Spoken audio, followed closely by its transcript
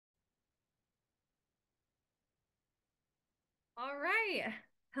All right.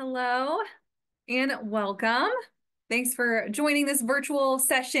 Hello and welcome. Thanks for joining this virtual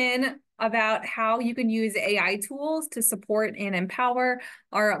session about how you can use AI tools to support and empower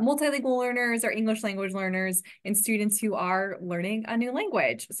our multilingual learners, our English language learners, and students who are learning a new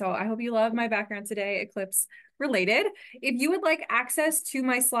language. So I hope you love my background today, Eclipse related. If you would like access to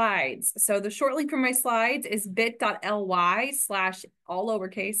my slides, so the short link for my slides is bit.ly/ all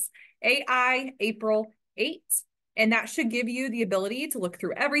lowercase AI April 8. And that should give you the ability to look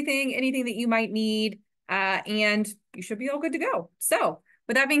through everything, anything that you might need, and you should be all good to go. So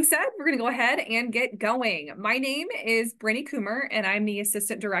with that being said, we're going to go ahead and get going. My name is Brinny Coomer, and I'm the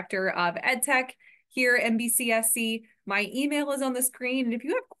Assistant Director of EdTech here at MBCSC. My email is on the screen, and if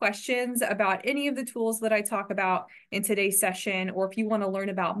you have questions about any of the tools that I talk about in today's session, or if you want to learn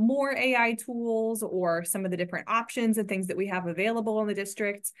about more AI tools or some of the different options and things that we have available in the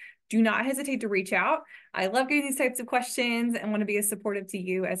district, do not hesitate to reach out. I love getting these types of questions and want to be as supportive to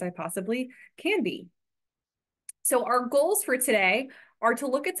you as I possibly can be. So our goals for today are to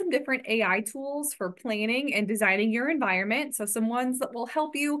look at some different AI tools for planning and designing your environment. So some ones that will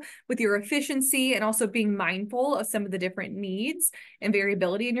help you with your efficiency and also being mindful of some of the different needs and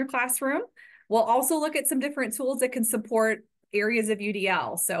variability in your classroom. We'll also look at some different tools that can support areas of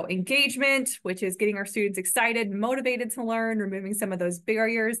UDL. So engagement, which is getting our students excited and motivated to learn, removing some of those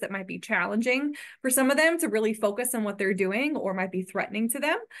barriers that might be challenging for some of them to really focus on what they're doing or might be threatening to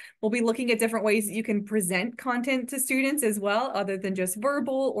them. We'll be looking at different ways that you can present content to students as well, other than just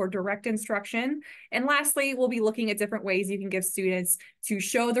verbal or direct instruction. And lastly, we'll be looking at different ways you can give students to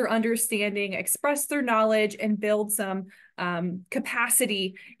show their understanding, express their knowledge, and build some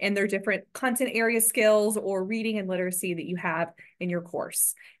capacity in their different content area skills or reading and literacy that you have in your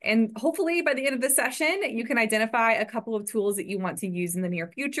course. And hopefully by the end of the session, you can identify a couple of tools that you want to use in the near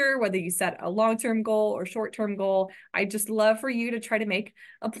future, whether you set a long-term goal or short-term goal. I'd just love for you to try to make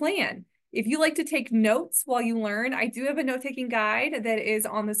a plan. If you like to take notes while you learn, I do have a note-taking guide that is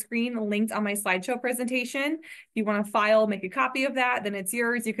on the screen linked on my slideshow presentation. If you want to file, make a copy of that, then it's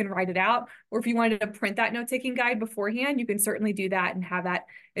yours. You can write it out. Or if you wanted to print that note-taking guide beforehand, you can certainly do that and have that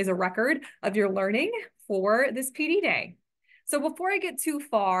as a record of your learning for this PD day. So before I get too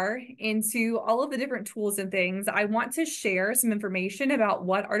far into all of the different tools and things, I want to share some information about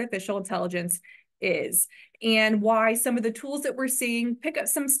what artificial intelligence is and why some of the tools that we're seeing pick up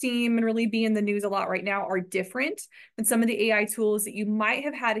some steam and really be in the news a lot right now are different than some of the AI tools that you might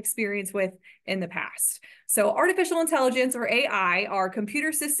have had experience with in the past. So artificial intelligence, or AI, are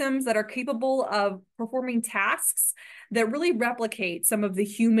computer systems that are capable of performing tasks that really replicate some of the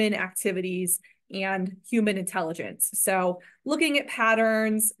human activities and human intelligence. So looking at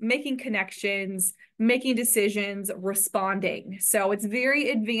patterns, making connections, making decisions, responding. So it's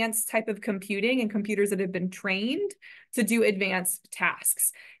very advanced type of computing and computers that have been trained to do advanced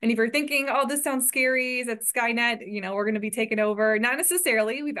tasks. And if you're thinking, oh, this sounds scary, that Skynet, we're going to be taken over. Not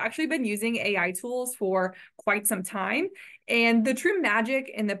necessarily. We've actually been using AI tools for quite some time. And the true magic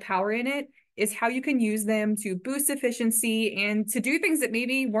and the power in it is how you can use them to boost efficiency and to do things that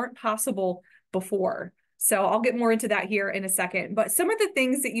maybe weren't possible before. So I'll get more into that here in a second. But some of the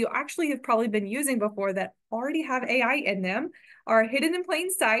things that you actually have probably been using before that already have AI in them are hidden in plain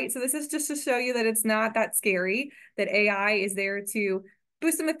sight. So this is just to show you that it's not that scary, that AI is there to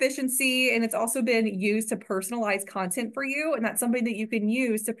boost some efficiency, and it's also been used to personalize content for you. And that's something that you can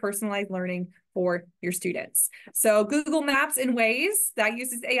use to personalize learning for your students. So Google Maps in Waze, that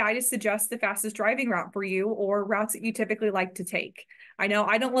uses AI to suggest the fastest driving route for you or routes that you typically like to take. I know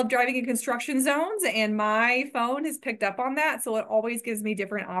I don't love driving in construction zones, and my phone has picked up on that. So it always gives me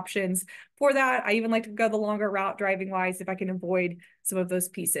different options for that. I even like to go the longer route driving wise if I can avoid some of those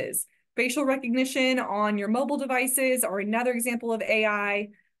pieces. Facial recognition on your mobile devices are another example of AI.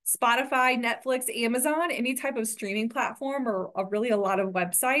 Spotify, Netflix, Amazon, any type of streaming platform, or really a lot of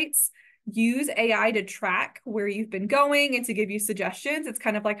websites use AI to track where you've been going and to give you suggestions. It's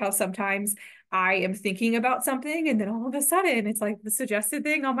kind of like how sometimes I am thinking about something and then all of a sudden it's like the suggested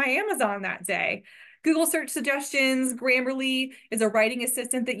thing on my Amazon that day. Google search suggestions. Grammarly is a writing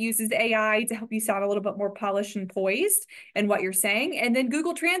assistant that uses AI to help you sound a little bit more polished and poised in what you're saying. And then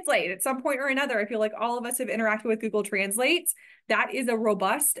Google Translate, at some point or another, I feel like all of us have interacted with Google Translate. That is a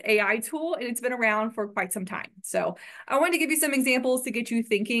robust AI tool, and it's been around for quite some time. So I wanted to give you some examples to get you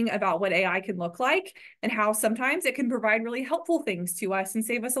thinking about what AI can look like and how sometimes it can provide really helpful things to us and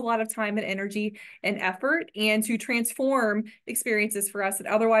save us a lot of time and energy and effort, and to transform experiences for us that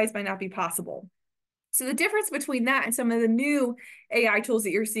otherwise might not be possible. So the difference between that and some of the new AI tools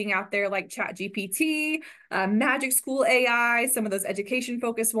that you're seeing out there, like ChatGPT, Magic School AI, some of those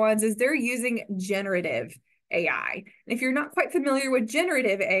education-focused ones, is they're using generative AI. And if you're not quite familiar with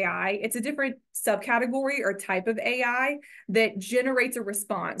generative AI, it's a different subcategory or type of AI that generates a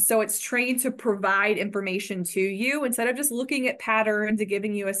response. So it's trained to provide information to you instead of just looking at patterns and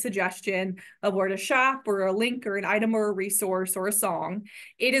giving you a suggestion of where to shop or a link or an item or a resource or a song.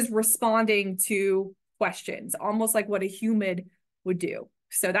 It is responding to questions, almost like what a human would do.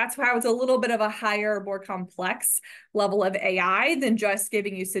 So that's how it's a little bit of a higher, more complex level of AI than just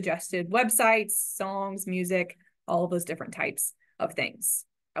giving you suggested websites, songs, music, all of those different types of things.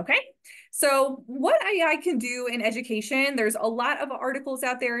 Okay, so what AI can do in education, there's a lot of articles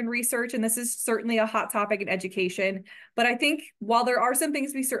out there in research, and this is certainly a hot topic in education. But I think while there are some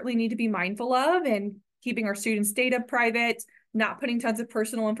things we certainly need to be mindful of and keeping our students' data private, not putting tons of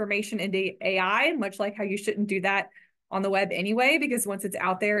personal information into AI, much like how you shouldn't do that on the web anyway, because once it's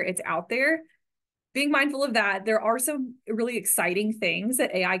out there, it's out there. Being mindful of that, there are some really exciting things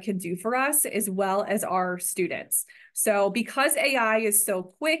that AI can do for us as well as our students. So because AI is so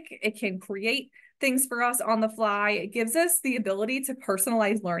quick, it can create things for us on the fly. It gives us the ability to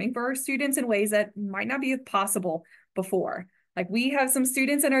personalize learning for our students in ways that might not be possible before. Like we have some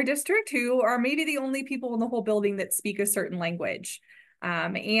students in our district who are maybe the only people in the whole building that speak a certain language.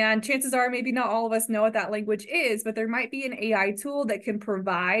 And chances are maybe not all of us know what that language is, but there might be an AI tool that can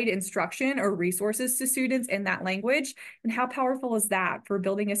provide instruction or resources to students in that language. And how powerful is that for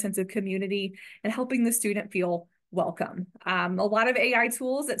building a sense of community and helping the student feel welcome? A lot of AI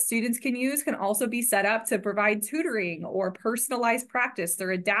tools that students can use can also be set up to provide tutoring or personalized practice.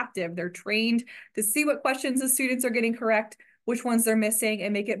 They're adaptive, they're trained to see what questions the students are getting correct, which ones they're missing,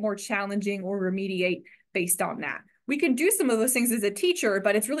 and make it more challenging or remediate based on that. We can do some of those things as a teacher,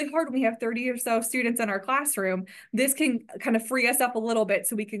 but it's really hard when we have 30 or so students in our classroom. This can kind of free us up a little bit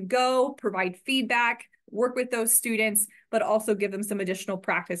so we can go provide feedback, work with those students, but also give them some additional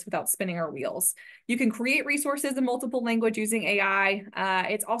practice without spinning our wheels. You can create resources in multiple language using AI.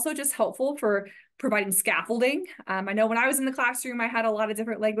 It's also just helpful for providing scaffolding. I know when I was in the classroom, I had a lot of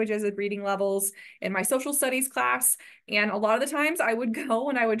different languages and reading levels in my social studies class. And a lot of the times I would go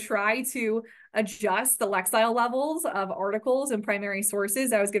and I would try to adjust the Lexile levels of articles and primary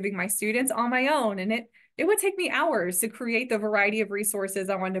sources I was giving my students on my own. And it would take me hours to create the variety of resources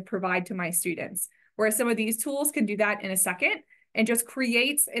I wanted to provide to my students. Whereas some of these tools can do that in a second and just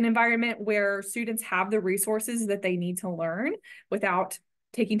creates an environment where students have the resources that they need to learn without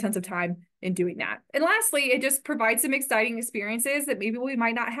taking tons of time in doing that. And lastly, it just provides some exciting experiences that maybe we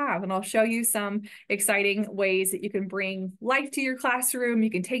might not have. And I'll show you some exciting ways that you can bring life to your classroom. You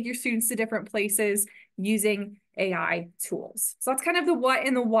can take your students to different places using AI tools. So that's kind of the what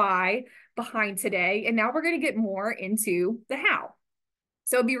and the why behind today. And now we're going to get more into the how.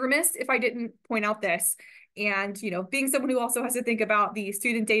 So it'd be remiss if I didn't point out this. And, being someone who also has to think about the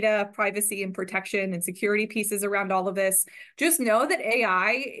student data privacy and protection and security pieces around all of this, just know that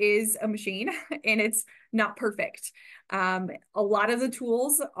AI is a machine and it's not perfect. A lot of the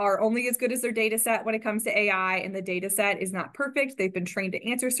tools are only as good as their data set when it comes to AI, and the data set is not perfect. They've been trained to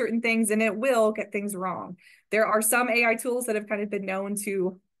answer certain things and it will get things wrong. There are some AI tools that have kind of been known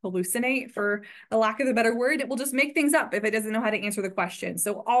to hallucinate, for a lack of a better word. It will just make things up if it doesn't know how to answer the question.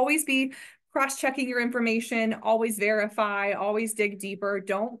 So always be cross-checking your information, always verify, always dig deeper.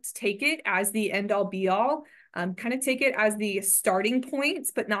 Don't take it as the end-all be-all. Kind of take it as the starting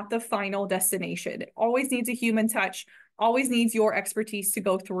point, but not the final destination. It always needs a human touch, always needs your expertise to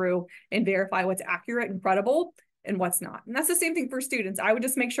go through and verify what's accurate and credible and what's not. And that's the same thing for students. I would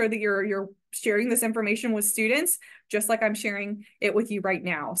just make sure that you're sharing this information with students, just like I'm sharing it with you right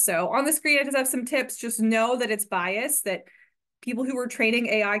now. So on the screen, I just have some tips. Just know that it's biased, that people who are training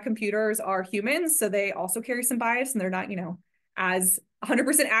AI computers are humans, so they also carry some bias, and they're not, as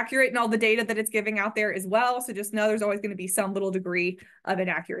 100% accurate in all the data that it's giving out there as well. So just know there's always going to be some little degree of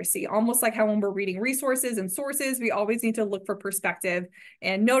inaccuracy. Almost like how when we're reading resources and sources, we always need to look for perspective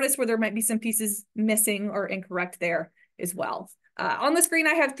and notice where there might be some pieces missing or incorrect there as well. On the screen,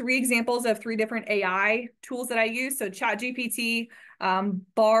 I have 3 examples of 3 different AI tools that I use. So ChatGPT,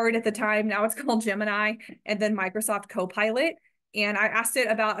 Bard at the time, now it's called Gemini, and then Microsoft Copilot. And I asked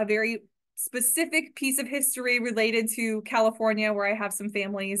it about a very specific piece of history related to California, where I have some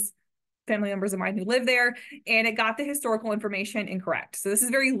family members of mine who live there, and it got the historical information incorrect. So this is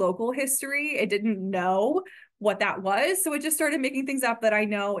very local history. It didn't know what that was, so it just started making things up that I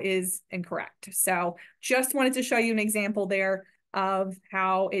know is incorrect. So just wanted to show you an example there of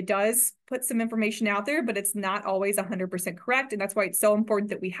how it does put some information out there, but it's not always 100% correct. And that's why it's so important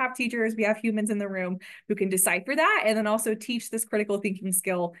that we have teachers, we have humans in the room who can decipher that, and then also teach this critical thinking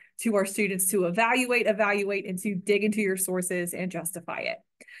skill to our students to evaluate, and to dig into your sources and justify it.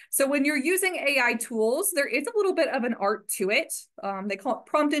 So when you're using AI tools, there is a little bit of an art to it. They call it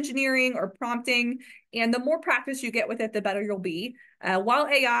prompt engineering or prompting. And the more practice you get with it, the better you'll be. While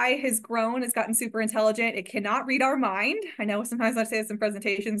AI has grown, it's gotten super intelligent, it cannot read our mind. I know sometimes I say this in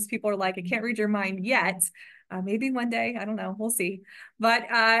presentations, people are like, it can't read your mind yet. Maybe one day, I don't know, we'll see. But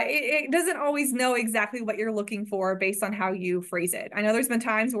it doesn't always know exactly what you're looking for based on how you phrase it. I know there's been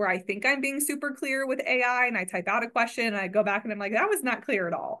times where I think I'm being super clear with AI and I type out a question and I go back and I'm like, that was not clear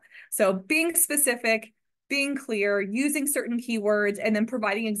at all. So being specific, being clear, using certain keywords, and then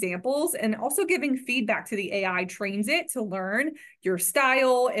providing examples and also giving feedback to the AI trains it to learn your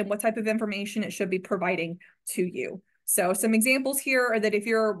style and what type of information it should be providing to you. So some examples here are that if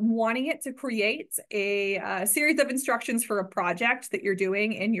you're wanting it to create a series of instructions for a project that you're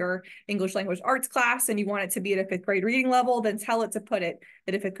doing in your English language arts class and you want it to be at a 5th grade reading level, then tell it to put it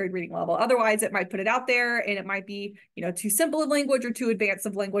at a 5th grade reading level. Otherwise, it might put it out there and it might be, too simple of language or too advanced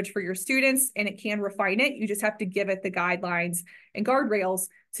of language for your students, and it can refine it. You just have to give it the guidelines and guardrails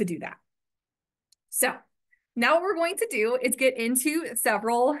to do that. So now what we're going to do is get into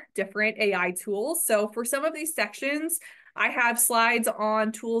several different AI tools. So for some of these sections, I have slides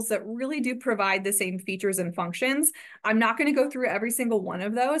on tools that really do provide the same features and functions. I'm not going to go through every single one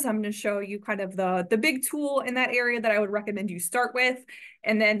of those. I'm going to show you kind of the big tool in that area that I would recommend you start with.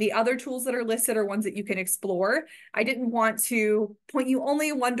 And then the other tools that are listed are ones that you can explore. I didn't want to point you only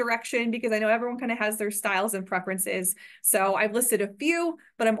in one direction because I know everyone kind of has their styles and preferences. So I've listed a few,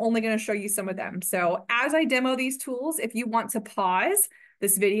 but I'm only going to show you some of them. So as I demo these tools, if you want to pause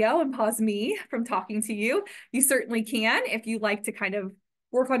this video and pause me from talking to you, you certainly can. If you like to kind of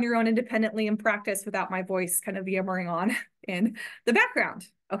work on your own independently and practice without my voice kind of yammering on in the background,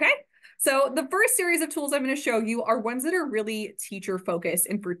 okay? So the first series of tools I'm going to show you are ones that are really teacher focused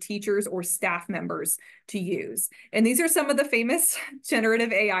and for teachers or staff members to use. And these are some of the famous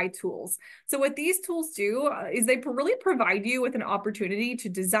generative AI tools. So what these tools do is they really provide you with an opportunity to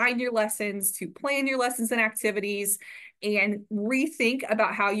design your lessons, to plan your lessons and activities, and rethink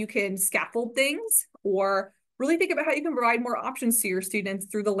about how you can scaffold things or really think about how you can provide more options to your students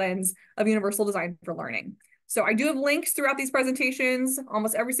through the lens of universal design for learning. So I do have links throughout these presentations.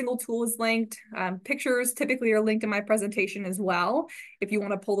 Almost every single tool is linked. Pictures typically are linked in my presentation as well, if you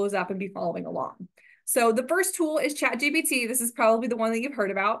want to pull those up and be following along. So the first tool is ChatGPT. This is probably the one that you've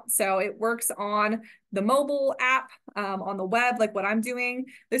heard about. So it works on the mobile app, on the web, like what I'm doing.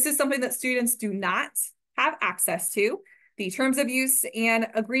 This is something that students do not have access to. The terms of use and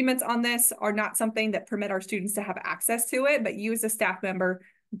agreements on this are not something that permit our students to have access to it, but you as a staff member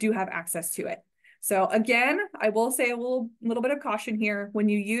do have access to it. So again, I will say a little bit of caution here. When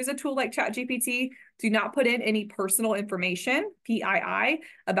you use a tool like ChatGPT, do not put in any personal information, PII,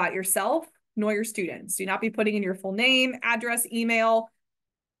 about yourself nor your students. Do not be putting in your full name, address, email,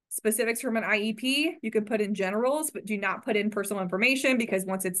 specifics from an IEP. You can put in generals, but do not put in personal information because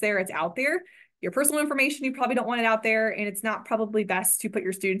once it's there, it's out there. Your personal information, you probably don't want it out there, and it's not probably best to put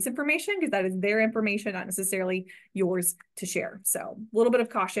your students' information because that is their information, not necessarily yours to share. So a little bit of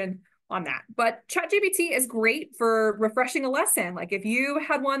caution on that. But ChatGPT is great for refreshing a lesson. Like if you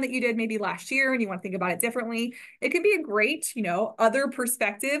had one that you did maybe last year and you want to think about it differently, it can be a great, other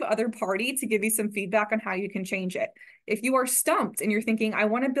perspective, other party to give you some feedback on how you can change it. If you are stumped and you're thinking, I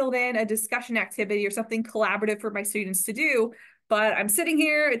want to build in a discussion activity or something collaborative for my students to do, but I'm sitting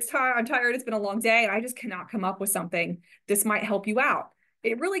here, I'm tired, it's been a long day, and I just cannot come up with something, this might help you out.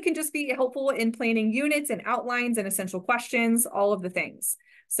 It really can just be helpful in planning units and outlines and essential questions, all of the things.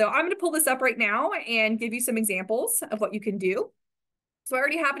 So I'm going to pull this up right now and give you some examples of what you can do. So I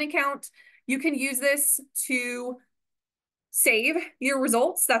already have an account. You can use this to save your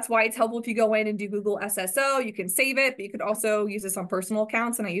results. That's why it's helpful if you go in and do Google SSO, you can save it, but you could also use this on personal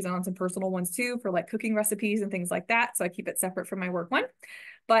accounts. And I use it on some personal ones too for like cooking recipes and things like that. So I keep it separate from my work one.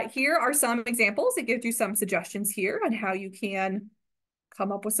 But here are some examples. It gives you some suggestions here on how you can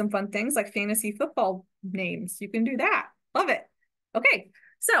come up with some fun things like fantasy football names. You can do that. Love it. Okay.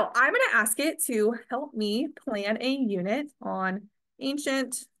 So I'm going to ask it to help me plan a unit on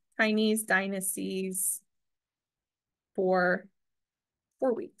ancient Chinese dynasties for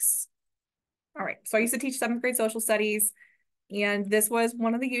 4 weeks. All right, so I used to teach 7th grade social studies, and this was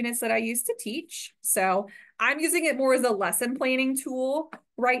one of the units that I used to teach. So I'm using it more as a lesson planning tool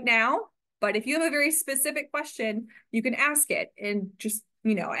right now, but if you have a very specific question, you can ask it. And just,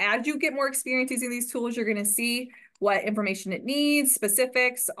 as you get more experience using these tools, you're going to see what information it needs,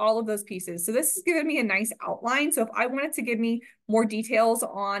 specifics, all of those pieces. So this is giving me a nice outline. So if I wanted to give me more details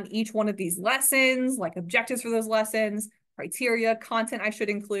on each one of these lessons, like objectives for those lessons, criteria, content I should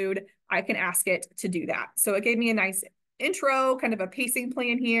include, I can ask it to do that. So it gave me a nice intro, kind of a pacing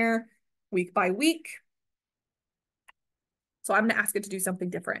plan here, week by week. So I'm going to ask it to do something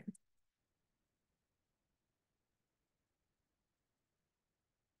different.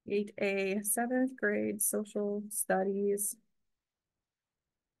 8A, 7th grade social studies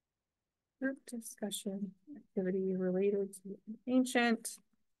group discussion activity related to ancient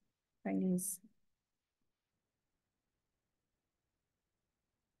Chinese.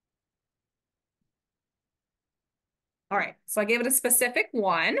 All right, so I gave it a specific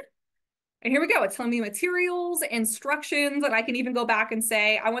one. And here we go. It's telling me materials, instructions, and I can even go back and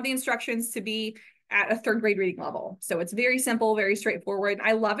say, I want the instructions to be at a 3rd grade reading level. So it's very simple, very straightforward.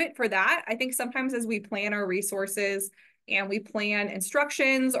 I love it for that. I think sometimes as we plan our resources and we plan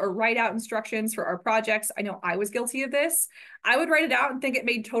instructions or write out instructions for our projects, I know I was guilty of this. I would write it out and think it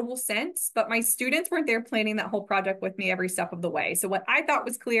made total sense, but my students weren't there planning that whole project with me every step of the way. So what I thought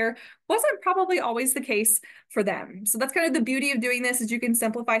was clear wasn't probably always the case for them. So that's kind of the beauty of doing this, is you can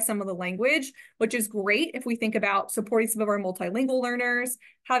simplify some of the language, which is great if we think about supporting some of our multilingual learners,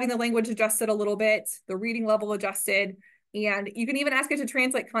 having the language adjusted a little bit, the reading level adjusted, and you can even ask it to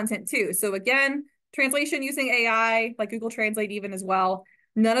translate content too. So again, translation using AI, like Google Translate even as well.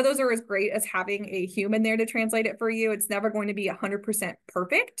 None of those are as great as having a human there to translate it for you. It's never going to be 100%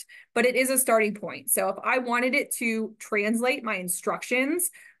 perfect, but it is a starting point. So if I wanted it to translate my instructions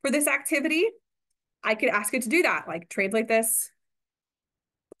for this activity, I could ask it to do that, like translate this.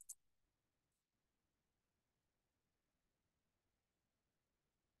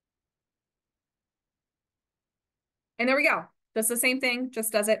 And there we go. Does the same thing,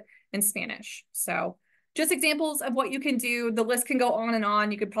 just does it in Spanish. So just examples of what you can do. The list can go on and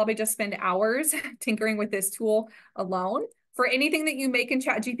on. You could probably just spend hours tinkering with this tool alone. For anything that you make in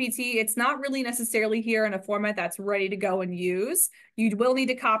ChatGPT, it's not really necessarily here in a format that's ready to go and use. You will need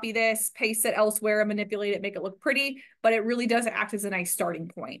to copy this, paste it elsewhere, and manipulate it, make it look pretty, but it really does act as a nice starting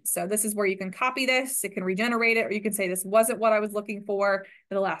point. So this is where you can copy this, it can regenerate it, or you can say this wasn't what I was looking for.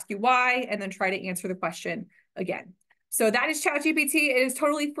 It'll ask you why, and then try to answer the question again. So that is ChatGPT. It is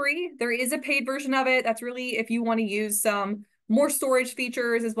totally free. There is a paid version of it. That's really if you want to use some more storage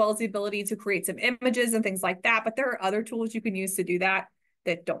features, as well as the ability to create some images and things like that. But there are other tools you can use to do that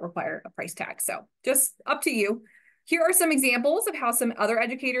that don't require a price tag. So just up to you. Here are some examples of how some other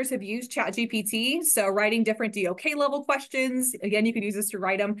educators have used ChatGPT. So writing different DOK level questions. Again, you can use this to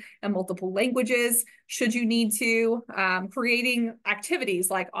write them in multiple languages, should you need to. Creating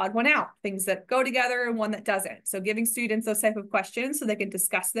activities like odd one out, things that go together and one that doesn't. So giving students those type of questions so they can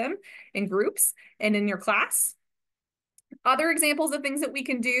discuss them in groups and in your class. Other examples of things that we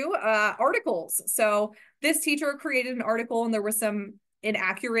can do, articles. So this teacher created an article and there was some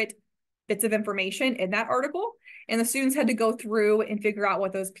inaccurate bits of information in that article, and the students had to go through and figure out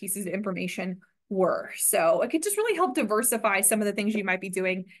what those pieces of information were. So it could just really help diversify some of the things you might be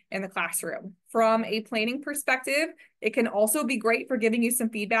doing in the classroom. From a planning perspective, it can also be great for giving you some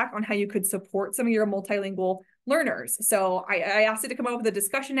feedback on how you could support some of your multilingual learners. So I asked it to come up with a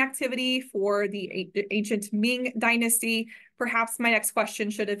discussion activity for the ancient Ming dynasty. Perhaps my next question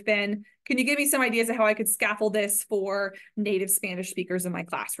should have been, can you give me some ideas of how I could scaffold this for native Spanish speakers in my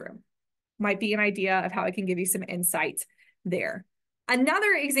classroom? Might be an idea of how I can give you some insight there.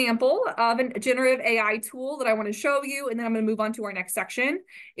 Another example of a generative AI tool that I want to show you, and then I'm going to move on to our next section,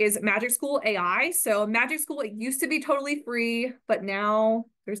 is Magic School AI. So Magic School, it used to be totally free, but now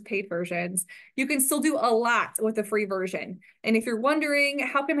there's paid versions. You can still do a lot with the free version. And if you're wondering,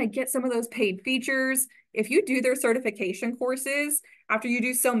 how can I get some of those paid features? If you do their certification courses, after you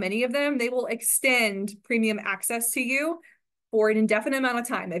do so many of them, they will extend premium access to you for an indefinite amount of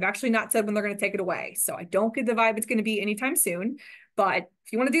time. They've actually not said when they're going to take it away. So I don't get the vibe it's going to be anytime soon. But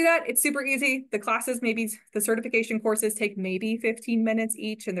if you want to do that, it's super easy. The classes, maybe the certification courses take maybe 15 minutes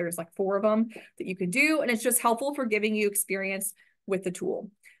each, and there's like 4 of them that you can do. And it's just helpful for giving you experience with the tool.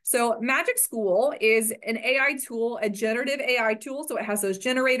 So Magic School is an AI tool, a generative AI tool. So it has those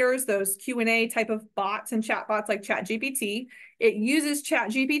generators, those Q&A type of bots and chat bots like ChatGPT. It uses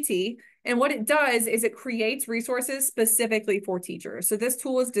ChatGPT. And what it does is it creates resources specifically for teachers. So this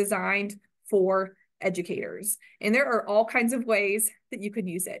tool is designed for educators. And there are all kinds of ways that you can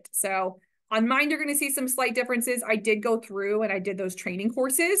use it. So on mine, you're going to see some slight differences. I did go through and I did those training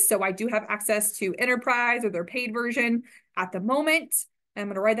courses. So I do have access to Enterprise or their paid version at the moment. I'm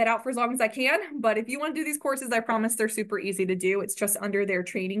going to write that out for as long as I can. But if you want to do these courses, I promise they're super easy to do. It's just under their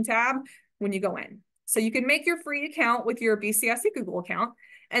training tab when you go in. So you can make your free account with your BCSC Google account.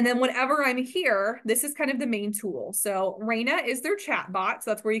 And then whenever I'm here, this is kind of the main tool. So Raina is their chat bot.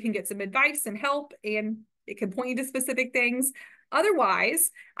 So that's where you can get some advice and help, and it can point you to specific things.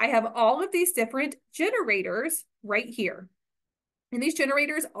 Otherwise, I have all of these different generators right here. And these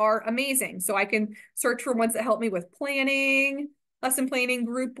generators are amazing. So I can search for ones that help me with planning, lesson planning,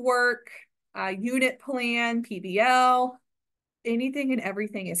 group work, unit plan, PBL, anything and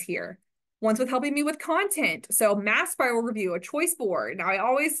everything is here. Ones with helping me with content. So math spiral review, a choice board. Now I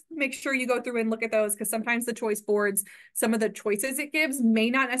always make sure you go through and look at those because sometimes the choice boards, some of the choices it gives may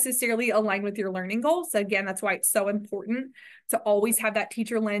not necessarily align with your learning goals. So again, that's why it's so important to always have that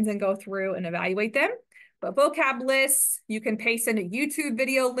teacher lens and go through and evaluate them. But vocab lists, you can paste in a YouTube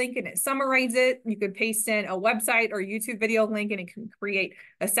video link and it summarizes it. You could paste in a website or YouTube video link and it can create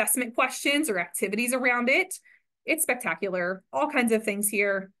assessment questions or activities around it. It's spectacular. All kinds of things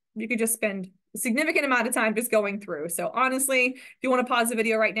here. You could just spend a significant amount of time just going through. So honestly, if you want to pause the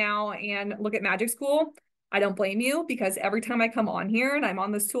video right now and look at Magic School, I don't blame you because every time I come on here and I'm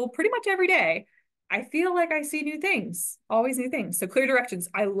on this tool pretty much every day, I feel like I see new things, always new things. So clear directions,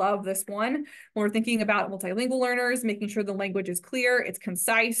 I love this one. When we're thinking about multilingual learners, making sure the language is clear, it's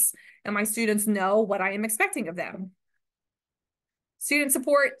concise, and my students know what I am expecting of them. Student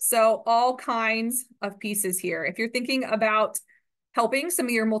support, so all kinds of pieces here. If you're thinking about helping some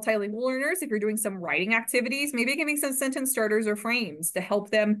of your multilingual learners, if you're doing some writing activities, maybe giving some sentence starters or frames to help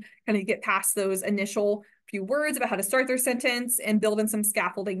them kind of get past those initial few words about how to start their sentence and build in some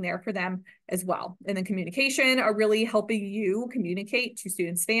scaffolding there for them as well. And then communication are really helping you communicate to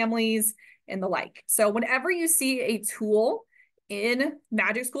students' families and the like. So whenever you see a tool in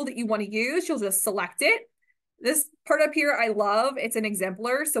Magic School that you want to use, you'll just select it. This part up here, I love, it's an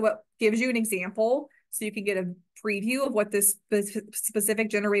exemplar. So it gives you an example so you can get a preview of what this specific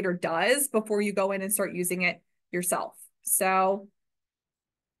generator does before you go in and start using it yourself. So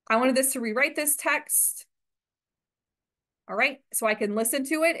I wanted this to rewrite this text. All right, so I can listen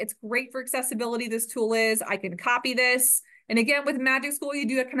to it. It's great for accessibility, this tool is. I can copy this. And again, with Magic School, you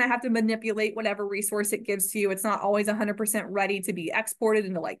do kind of have to manipulate whatever resource it gives to you. It's not always 100% ready to be exported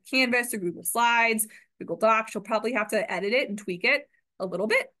into like Canvas or Google Slides, Google Docs. You'll probably have to edit it and tweak it a little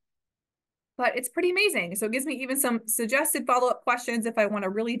bit. But it's pretty amazing. So it gives me even some suggested follow-up questions if I want to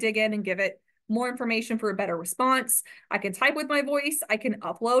really dig in and give it more information for a better response. I can type with my voice. I can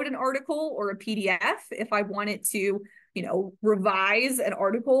upload an article or a PDF if I wanted to, revise an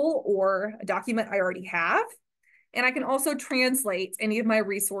article or a document I already have. And I can also translate any of my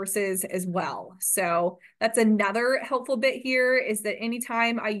resources as well. So that's another helpful bit here is that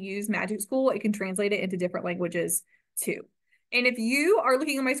anytime I use Magic School, it can translate it into different languages too. And if you are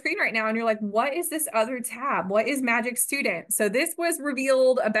looking on my screen right now and you're like, what is this other tab? What is Magic Student? So this was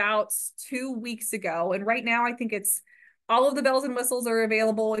revealed about 2 weeks ago. And right now I think it's all of the bells and whistles are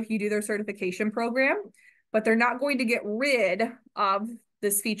available if you do their certification program, but they're not going to get rid of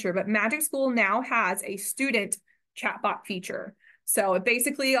this feature. But Magic School now has a student chatbot feature. So it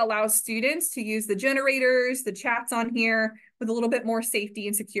basically allows students to use the generators, the chats on here with a little bit more safety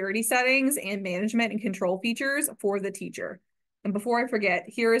and security settings and management and control features for the teacher. And before I forget,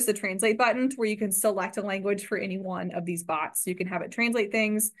 here is the translate button where you can select a language for any one of these bots. You can have it translate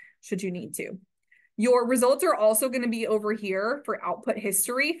things should you need to. Your results are also going to be over here for output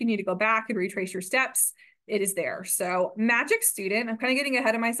history. If you need to go back and retrace your steps, it is there. So Magic Student, I'm kind of getting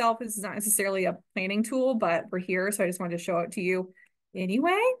ahead of myself. This is not necessarily a planning tool, but we're here. So I just wanted to show it to you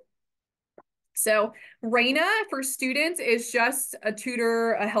anyway. So Raina for students is just a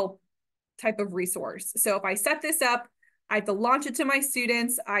tutor, a help type of resource. So if I set this up, I have to launch it to my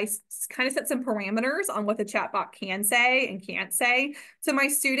students. I kind of set some parameters on what the chatbot can say and can't say to my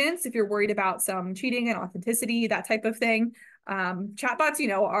students. If you're worried about some cheating and authenticity, that type of thing. Chatbots,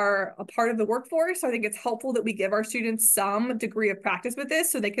 are a part of the workforce. So I think it's helpful that we give our students some degree of practice with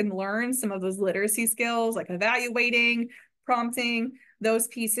this so they can learn some of those literacy skills like evaluating, prompting, those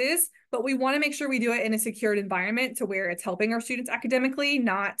pieces. But we want to make sure we do it in a secured environment to where it's helping our students academically,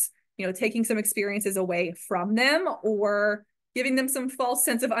 not taking some experiences away from them or giving them some false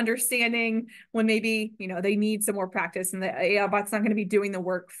sense of understanding when maybe, they need some more practice and the AI bot's not going to be doing the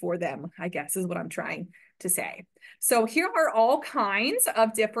work for them, I guess is what I'm trying to say. So here are all kinds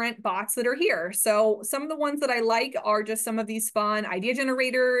of different bots that are here. So some of the ones that I like are just some of these fun idea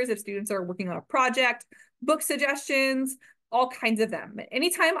generators if students are working on a project, book suggestions, all kinds of them.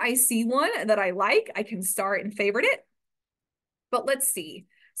 Anytime I see one that I like, I can start and favorite it. But let's see.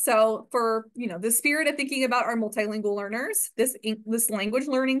 So for, the spirit of thinking about our multilingual learners, this language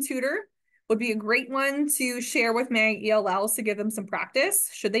learning tutor would be a great one to share with my ELLs to give them some practice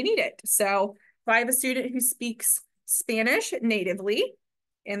should they need it. So if I have a student who speaks Spanish natively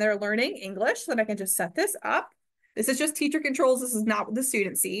and they're learning English, then I can just set this up. This is just teacher controls. This is not what the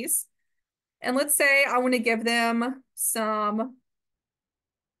student sees. And let's say I want to give them some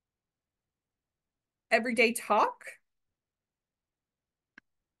everyday talk.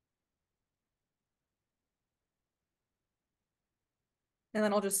 And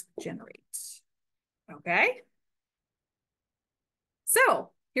then I'll just generate. Okay.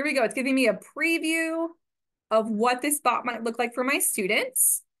 So here we go. It's giving me a preview of what this bot might look like for my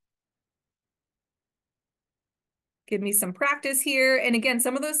students. Give me some practice here. And again,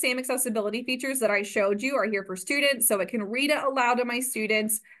 some of those same accessibility features that I showed you are here for students. So it can read it aloud to my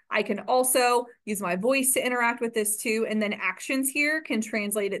students. I can also use my voice to interact with this too. And then actions here can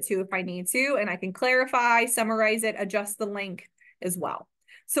translate it to if I need to. And I can clarify, summarize it, adjust the link as well.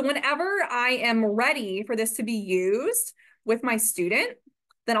 So whenever I am ready for this to be used with my student,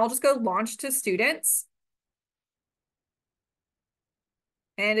 then I'll just go launch to students.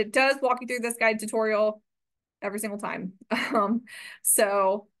 And it does walk you through this guide tutorial every single time.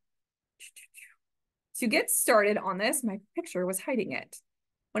 So to get started on this, my picture was hiding it.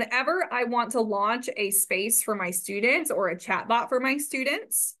 Whenever I want to launch a space for my students or a chat bot for my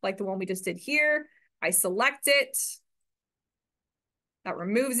students, like the one we just did here, I select it, that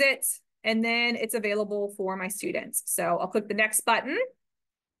removes it, and then it's available for my students. So I'll click the next button.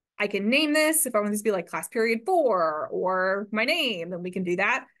 I can name this if I want this to be like class period 4 or my name, then we can do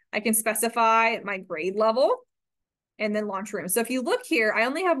that. I can specify my grade level and then launch room. So if you look here, I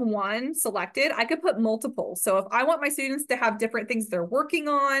only have one selected. I could put multiple. So if I want my students to have different things they're working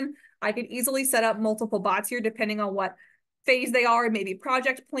on, I could easily set up multiple bots here depending on what phase they are, maybe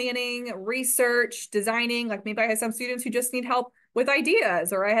project planning, research, designing. Like maybe I have some students who just need help with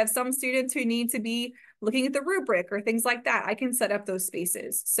ideas, or I have some students who need to be looking at the rubric or things like that. I can set up those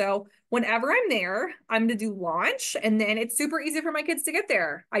spaces. So whenever I'm there, I'm going to do launch, and then it's super easy for my kids to get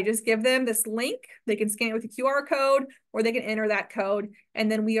there. I just give them this link. They can scan it with a QR code, or they can enter that code, and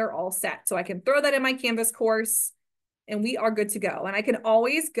then we are all set. So I can throw that in my Canvas course, and we are good to go. And I can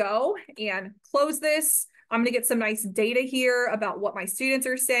always go and close this. I'm going to get some nice data here about what my students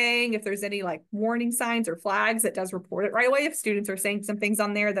are saying. If there's any like warning signs or flags, it does report it right away. If students are saying some things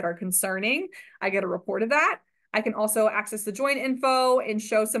on there that are concerning, I get a report of that. I can also access the join info and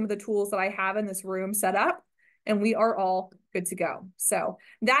show some of the tools that I have in this room set up, and we are all good to go. So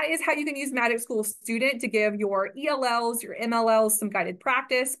that is how you can use Magic School Student to give your ELLs, your MLLs some guided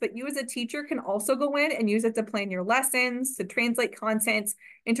practice, but you as a teacher can also go in and use it to plan your lessons, to translate content,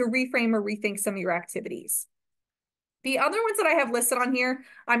 and to reframe or rethink some of your activities. The other ones that I have listed on here,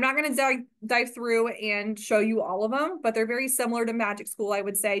 I'm not going to dive through and show you all of them, but they're very similar to Magic School, I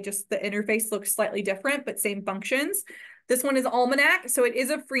would say. Just the interface looks slightly different, but same functions. This one is Almanac, so it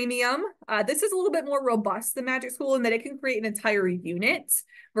is a freemium. This is a little bit more robust than Magic School in that it can create an entire unit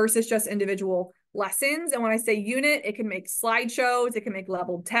versus just individual lessons. And when I say unit, it can make slideshows, it can make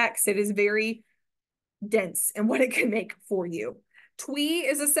leveled text. It is very dense in what it can make for you. TWE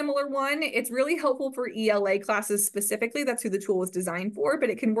is a similar one. It's really helpful for ELA classes specifically. That's who the tool was designed for,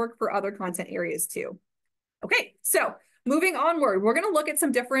 but it can work for other content areas too. Okay, so moving onward, we're going to look at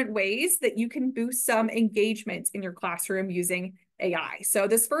some different ways that you can boost some engagement in your classroom using AI. So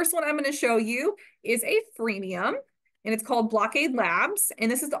this first one I'm going to show you is a freemium, and it's called Blockade Labs. And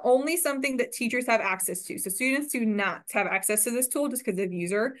this is only something that teachers have access to. So students do not have access to this tool just because of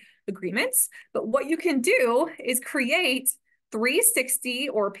user agreements. But what you can do is create 360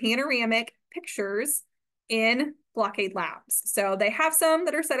 or panoramic pictures in Blockade Labs. So they have some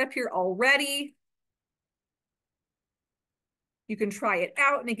that are set up here already. You can try it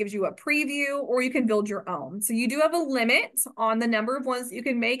out and it gives you a preview, or you can build your own. So you do have a limit on the number of ones that you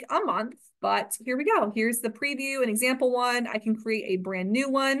can make a month, but here we go. Here's the preview, an example one. I can create a brand new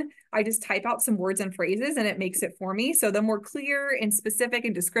one. I just type out some words and phrases and it makes it for me. So the more clear and specific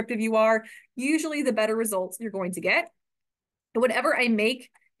and descriptive you are, usually the better results you're going to get. And whenever I make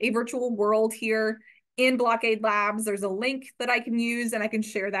a virtual world here in Blockade Labs, there's a link that I can use and I can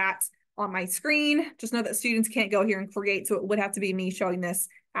share that on my screen. Just know that students can't go here and create, so it would have to be me showing this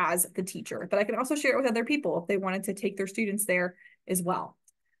as the teacher. But I can also share it with other people if they wanted to take their students there as well.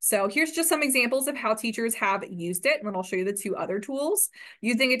 So here's just some examples of how teachers have used it, and then I'll show you the two other tools.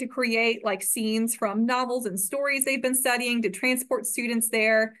 Using it to create like scenes from novels and stories they've been studying to transport students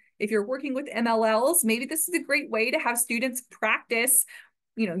there. If you're working with MLLs, maybe this is a great way to have students practice,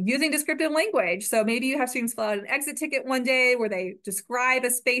 using descriptive language. So maybe you have students fill out an exit ticket one day where they describe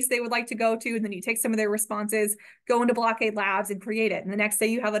a space they would like to go to, and then you take some of their responses, go into Blockade Labs and create it. And the next day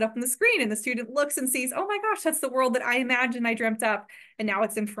you have it up on the screen and the student looks and sees, oh my gosh, that's the world that I imagined, I dreamt up, and now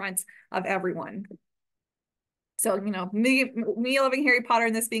it's in front of everyone. So, me loving Harry Potter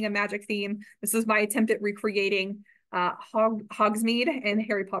and this being a magic theme, this was my attempt at recreating Hogsmeade and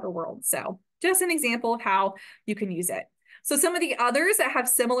Harry Potter world. So just an example of how you can use it. So some of the others that have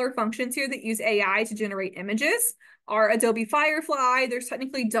similar functions here that use AI to generate images are Adobe Firefly. There's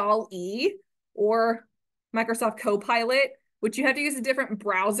technically DALL-E or Microsoft Copilot, which you have to use a different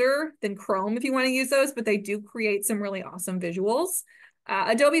browser than Chrome if you want to use those, but they do create some really awesome visuals.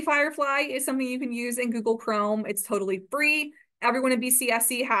 Adobe Firefly is something you can use in Google Chrome. It's totally free. Everyone in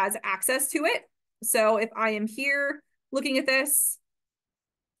BCSC has access to it. So if I am here looking at this,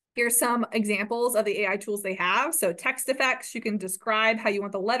 here's some examples of the AI tools they have. So text effects, you can describe how you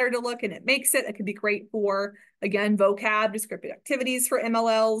want the letter to look and it makes it. It could be great for, again, vocab, descriptive activities for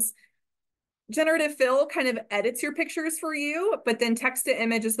MLLs. Generative fill kind of edits your pictures for you, but then text to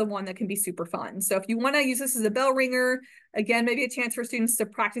image is the one that can be super fun. So if you want to use this as a bell ringer, again, maybe a chance for students to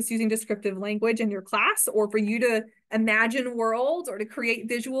practice using descriptive language in your class, or for you to imagine worlds or to create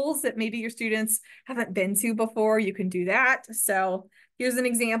visuals that maybe your students haven't been to before, you can do that. So here's an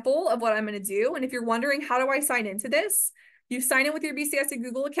example of what I'm going to do. And if you're wondering, how do I sign into this? You sign in with your BCSC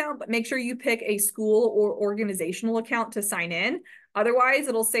Google account, but make sure you pick a school or organizational account to sign in. Otherwise,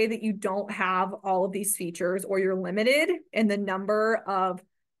 it'll say that you don't have all of these features or you're limited in the number of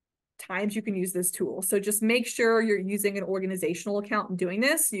times you can use this tool. So just make sure you're using an organizational account and doing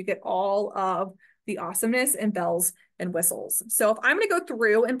this, so you get all of the awesomeness and bells and whistles. So if I'm going to go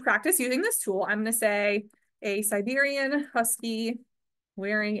through and practice using this tool, I'm going to say a Siberian Husky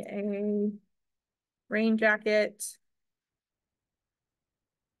wearing a rain jacket.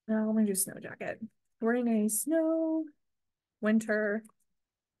 No, I'm going to do snow jacket. Wearing a snow winter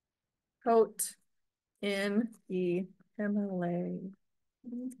coat in the MLA.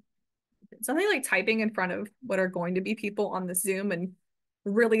 Something like typing in front of what are going to be people on the Zoom and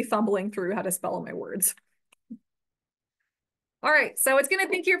really fumbling through how to spell my words. All right, so it's going to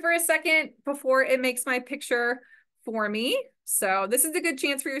think here for a second before it makes my picture for me. So this is a good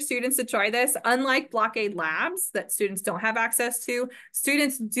chance for your students to try this. Unlike Blockade Labs that students don't have access to,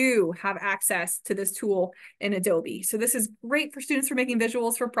 students do have access to this tool in Adobe. So this is great for students for making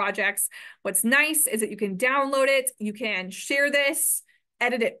visuals for projects. What's nice is that you can download it, you can share this,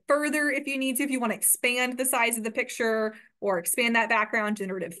 edit it further if you need to, if you want to expand the size of the picture or expand that background,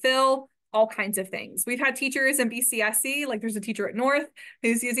 generative fill, all kinds of things. We've had teachers in BCSC, like there's a teacher at North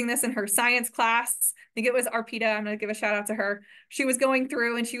who's using this in her science class. I think it was Arpita. I'm going to give a shout out to her. She was going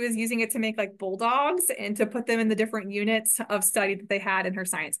through and she was using it to make like bulldogs and to put them in the different units of study that they had in her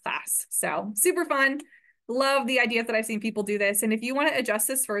science class. So super fun. Love the idea that I've seen people do this. And if you want to adjust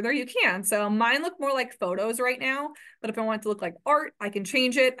this further, you can. So mine look more like photos right now, but if I want it to look like art, I can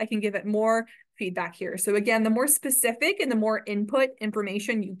change it. I can give it more feedback here. So again, the more specific and the more input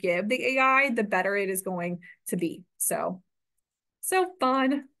information you give the AI, the better it is going to be. So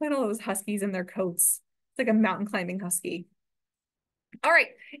fun. Look at all those huskies in their coats. It's like a mountain climbing husky. All right,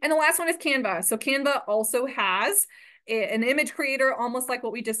 and the last one is Canva. So Canva also has an image creator, almost like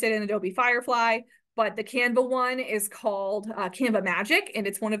what we just did in Adobe Firefly, but the Canva one is called Canva Magic, and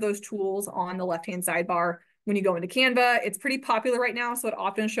it's one of those tools on the left-hand sidebar when you go into Canva. It's pretty popular right now, so it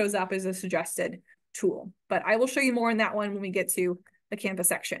often shows up as a suggested tool. But I will show you more on that one when we get to the Canva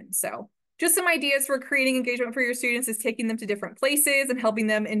section. So just some ideas for creating engagement for your students is taking them to different places and helping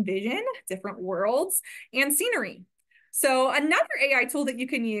them envision different worlds and scenery. So another AI tool that you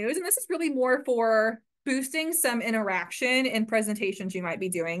can use, and this is really more for boosting some interaction in presentations you might be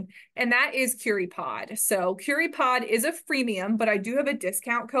doing, and that is CurryPod. So CurryPod is a freemium, but I do have a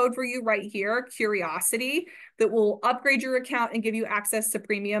discount code for you right here, Curiosity, that will upgrade your account and give you access to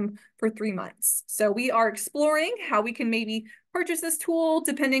premium for 3 months. So we are exploring how we can maybe purchase this tool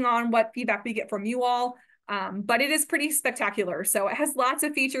depending on what feedback we get from you all. But it is pretty spectacular. So it has lots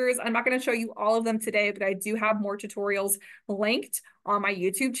of features. I'm not going to show you all of them today, but I do have more tutorials linked on my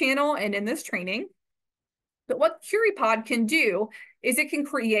YouTube channel and in this training. But what CurryPod can do is it can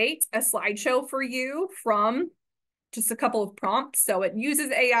create a slideshow for you from just a couple of prompts. So it uses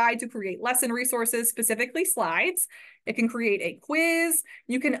AI to create lesson resources, specifically slides. It can create a quiz.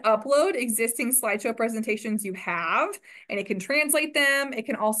 You can upload existing slideshow presentations you have, and it can translate them. It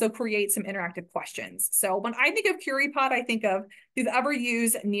can also create some interactive questions. So when I think of CurryPod, I think of, if you've ever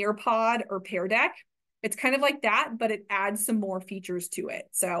used Nearpod or Pear Deck, it's kind of like that, but it adds some more features to it.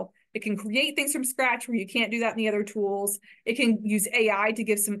 So it can create things from scratch where you can't do that in the other tools. It can use AI to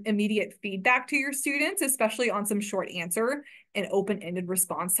give some immediate feedback to your students, especially on some short answer and open-ended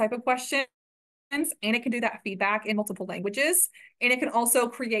response type of questions. And it can do that feedback in multiple languages. And it can also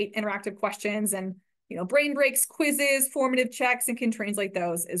create interactive questions and, brain breaks, quizzes, formative checks, and can translate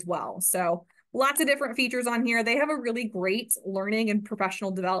those as well. So lots of different features on here. They have a really great learning and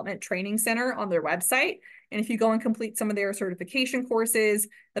professional development training center on their website. And if you go and complete some of their certification courses,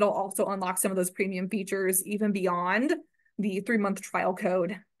 it'll also unlock some of those premium features even beyond the 3-month trial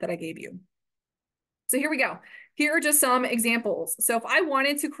code that I gave you. So here we go. Here are just some examples. So if I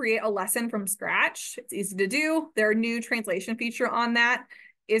wanted to create a lesson from scratch, it's easy to do. Their new translation feature on that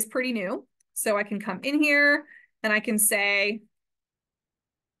is pretty new. So I can come in here and I can say,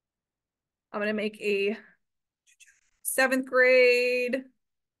 I'm going to make a 7th grade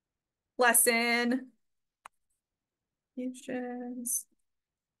lesson.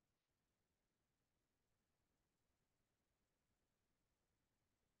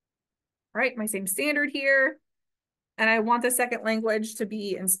 All right, my same standard here. And I want the second language to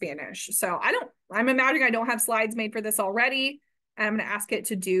be in Spanish. So I'm imagining I don't have slides made for this already. And I'm going to ask it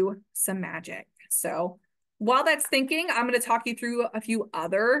to do some magic. So while that's thinking, I'm going to talk you through a few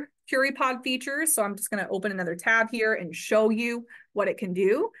other CurryPod features. So I'm just going to open another tab here and show you what it can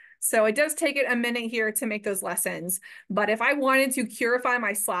do. So it does take it a minute here to make those lessons. But if I wanted to curify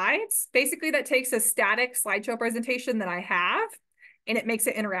my slides, basically that takes a static slideshow presentation that I have and it makes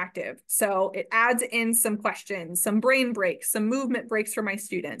it interactive. So it adds in some questions, some brain breaks, some movement breaks for my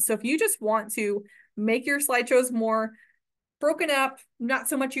students. So if you just want to make your slideshows more broken up, not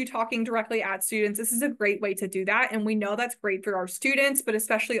so much you talking directly at students, this is a great way to do that. And we know that's great for our students, but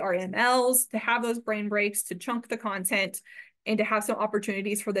especially our MLs, to have those brain breaks, to chunk the content, and to have some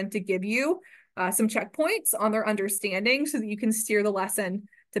opportunities for them to give you some checkpoints on their understanding so that you can steer the lesson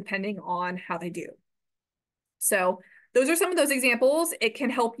depending on how they do. So those are some of those examples. It can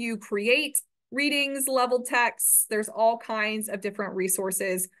help you create readings, level texts. There's all kinds of different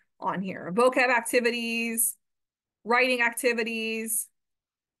resources on here. Vocab activities, writing activities,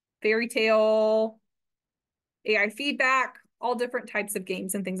 fairy tale, AI feedback, all different types of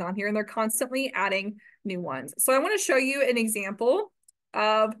games and things on here. And they're constantly adding new ones. So I want to show you an example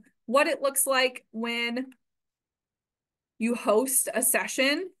of what it looks like when you host a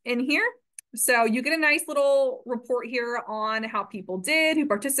session in here. So you get a nice little report here on how people did, who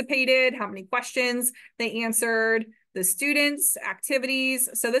participated, how many questions they answered, the students, activities.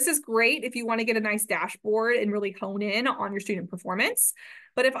 So this is great if you want to get a nice dashboard and really hone in on your student performance.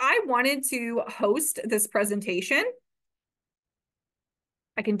 But if I wanted to host this presentation,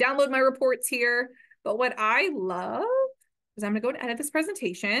 I can download my reports here. But what I love is I'm going to go and edit this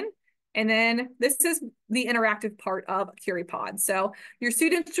presentation. And then this is the interactive part of CurryPod. So your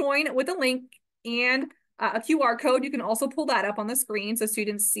students join with a link and a QR code. You can also pull that up on the screen so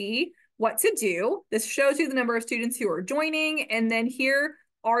students see what to do. This shows you the number of students who are joining. And then here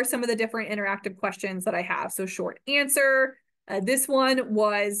are some of the different interactive questions that I have. So short answer. This one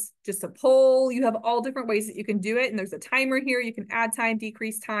was just a poll. You have all different ways that you can do it. And there's a timer here. You can add time,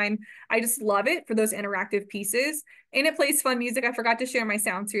 decrease time. I just love it for those interactive pieces. And it plays fun music. I forgot to share my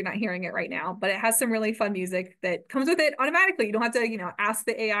sound, so you're not hearing it right now, but it has some really fun music that comes with it automatically. You don't have to, ask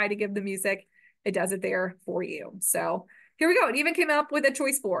the AI to give the music. It does it there for you. So here we go. It even came up with a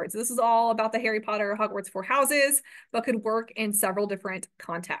choice board. So this is all about the Harry Potter Hogwarts 4 houses, but could work in several different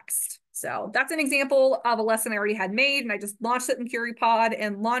contexts. So that's an example of a lesson I already had made, and I just launched it in CurryPod,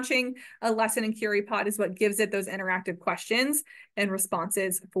 and launching a lesson in CurryPod is what gives it those interactive questions and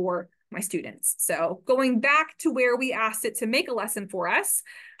responses for my students. So going back to where we asked it to make a lesson for us,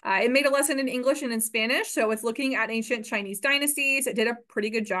 it made a lesson in English and in Spanish. So it's looking at ancient Chinese dynasties. It did a pretty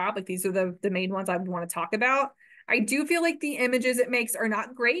good job. Like these are the main ones I would want to talk about. I do feel like the images it makes are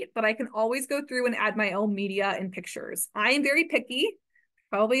not great, but I can always go through and add my own media and pictures. I am very picky,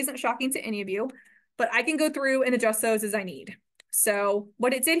 probably isn't shocking to any of you, but I can go through and adjust those as I need. So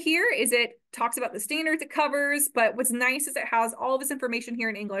what it did here is it talks about the standards it covers, but what's nice is it has all of this information here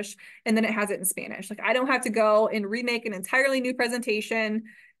in English, and then it has it in Spanish. Like I don't have to go and remake an entirely new presentation.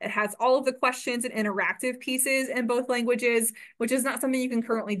 It has all of the questions and interactive pieces in both languages, which is not something you can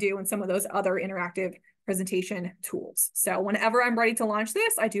currently do in some of those other interactive presentation tools. So whenever I'm ready to launch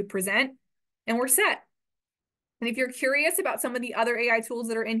this, I do present and we're set. And if you're curious about some of the other AI tools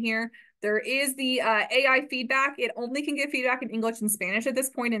that are in here, there is the AI feedback. It only can give feedback in English and Spanish at this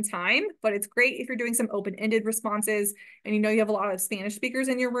point in time, but it's great if you're doing some open-ended responses and you have a lot of Spanish speakers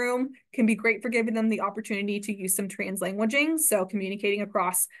in your room. Can be great for giving them the opportunity to use some translanguaging, so communicating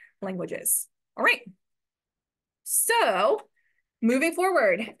across languages. All right. So moving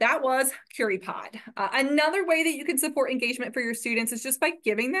forward, that was CurryPod. Another way that you can support engagement for your students is just by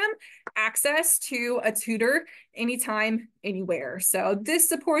giving them access to a tutor anytime, anywhere. So this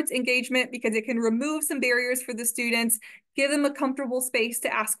supports engagement because it can remove some barriers for the students, give them a comfortable space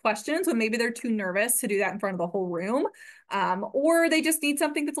to ask questions when maybe they're too nervous to do that in front of the whole room, or they just need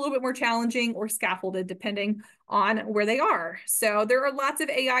something that's a little bit more challenging or scaffolded depending on where they are. So there are lots of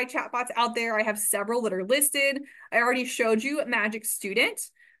AI chatbots out there. I have several that are listed. I already showed you Magic Student.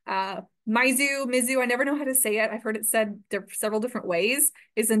 Mizu, I never know how to say it. I've heard it said several different ways,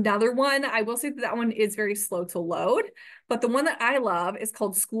 is another one. I will say that that one is very slow to load, but the one that I love is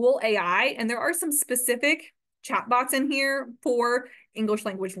called School AI, and there are some specific chatbots in here for English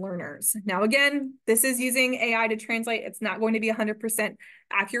language learners. Now, again, this is using AI to translate. It's not going to be 100%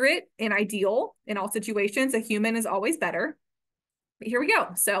 accurate and ideal in all situations. A human is always better. But here we go.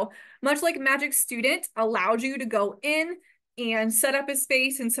 So much like Magic Student allowed you to go in and set up a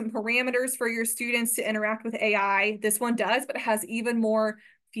space and some parameters for your students to interact with AI, this one does, but it has even more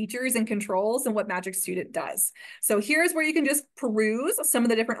features and controls than what Magic Student does. So here's where you can just peruse some of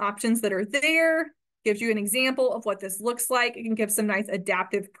the different options that are there. Gives you an example of what this looks like. It can give some nice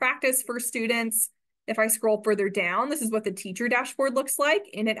adaptive practice for students. If I scroll further down, this is what the teacher dashboard looks like,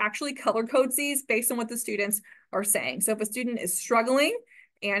 and it actually color codes these based on what the students are saying. So if a student is struggling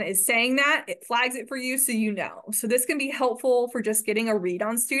and is saying that, it flags it for you so you know. So this can be helpful for just getting a read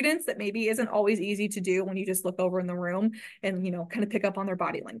on students that maybe isn't always easy to do when you just look over in the room and, kind of pick up on their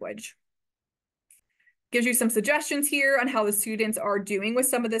body language. Gives you some suggestions here on how the students are doing with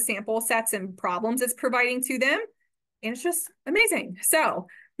some of the sample sets and problems it's providing to them. And it's just amazing. So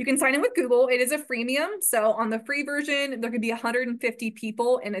you can sign in with Google. It is a freemium. So on the free version, there could be 150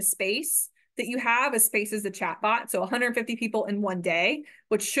 people in a space that you have. A space is a chatbot. So 150 people in one day,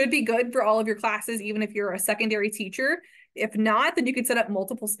 which should be good for all of your classes, even if you're a secondary teacher. If not, then you can set up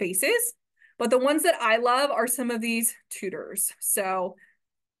multiple spaces. But the ones that I love are some of these tutors. So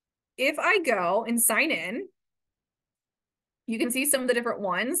if I go and sign in, you can see some of the different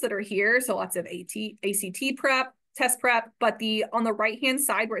ones that are here. So lots of ACT prep, test prep, but on the right-hand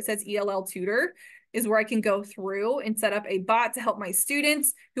side where it says ELL tutor is where I can go through and set up a bot to help my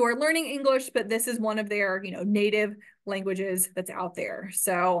students who are learning English, but this is one of their, native languages that's out there.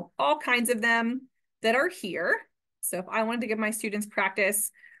 So all kinds of them that are here. So if I wanted to give my students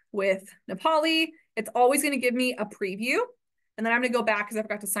practice with Nepali, it's always going to give me a preview. And then I'm going to go back because I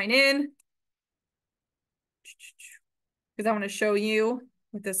forgot to sign in because I want to show you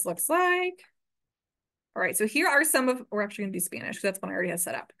what this looks like. All right, so here are some of, we're actually going to do Spanish because that's one I already have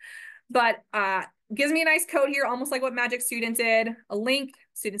set up. But gives me a nice code here, almost like what Magic Student did, a link,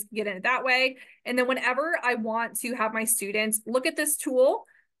 students can get in it that way. And then whenever I want to have my students look at this tool,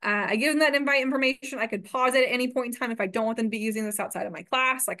 I give them that invite information. I could pause it at any point in time. If I don't want them to be using this outside of my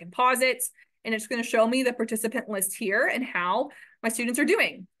class, I can pause it. And it's going to show me the participant list here and how my students are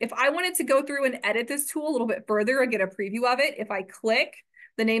doing. If I wanted to go through and edit this tool a little bit further or get a preview of it, if I click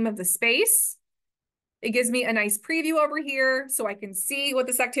the name of the space, it gives me a nice preview over here so I can see what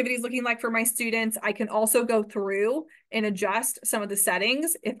this activity is looking like for my students. I can also go through and adjust some of the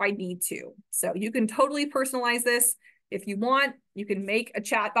settings if I need to. So you can totally personalize this if you want. You can make a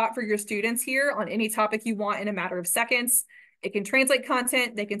chat bot for your students here on any topic you want in a matter of seconds. It can translate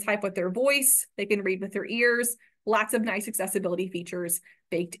content. They can type with their voice. They can read with their ears. Lots of nice accessibility features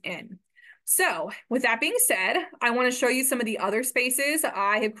baked in. So with that being said, I want to show you some of the other spaces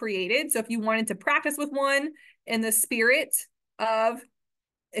I have created. So if you wanted to practice with one in the spirit of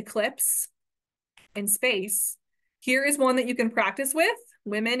Eclipse in space, here is one that you can practice with,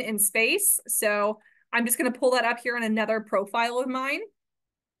 women in space. So I'm just going to pull that up here on another profile of mine.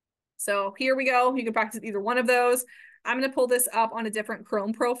 So here we go. You can practice with either one of those. I'm going to pull this up on a different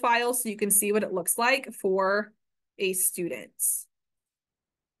Chrome profile so you can see what it looks like for a student.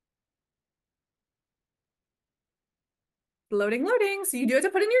 Loading. So you do have to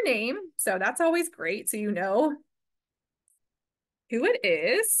put in your name. So that's always great. So you know who it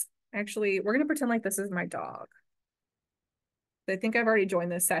is. Actually, we're going to pretend like this is my dog. I think I've already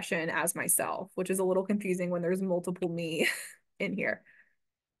joined this session as myself, which is a little confusing when there's multiple me in here.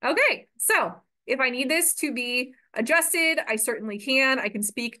 Okay, so if I need this to be adjusted, I certainly can. I can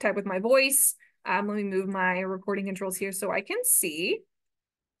speak, type with my voice. Let me move my recording controls here so I can see.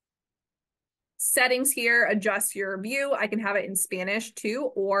 Settings here, adjust your view. I can have it in Spanish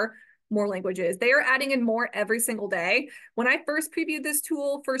too, or more languages. They are adding in more every single day. When I first previewed this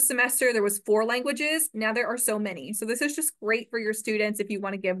tool first semester, there was 4 languages. Now there are so many. So this is just great for your students if you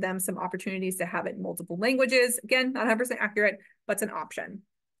want to give them some opportunities to have it in multiple languages. Again, not 100% accurate, but it's an option.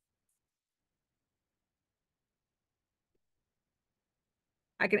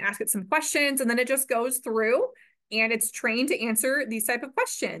 I can ask it some questions and then it just goes through and it's trained to answer these type of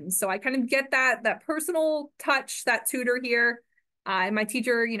questions. So I kind of get that personal touch, that tutor here. And my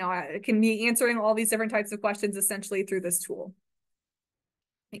teacher, can be answering all these different types of questions essentially through this tool.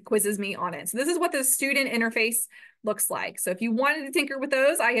 It quizzes me on it. So this is what the student interface looks like. So if you wanted to tinker with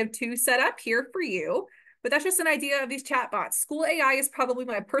those, I have 2 set up here for you. but that's just an idea of these chatbots. School AI is probably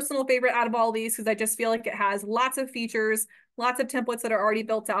my personal favorite out of all these because I just feel like it has lots of features, lots of templates that are already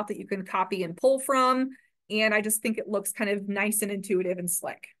built out that you can copy and pull from. And I just think it looks kind of nice and intuitive and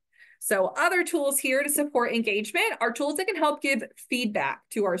slick. So other tools here to support engagement are tools that can help give feedback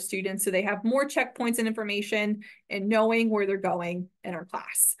to our students so they have more checkpoints and information and knowing where they're going in our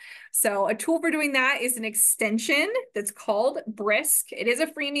class. So a tool for doing that is an extension that's called Brisk. It is a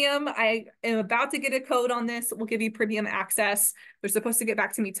freemium. I am about to get a code on this. It will give you premium access. They're supposed to get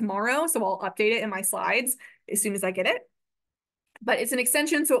back to me tomorrow, so I'll update it in my slides as soon as I get it. But it's an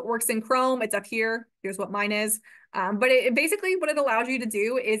extension, so it works in Chrome. It's up here. Here's what mine is. But basically what it allows you to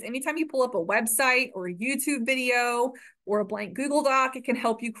do is anytime you pull up a website or a YouTube video or a blank Google Doc, it can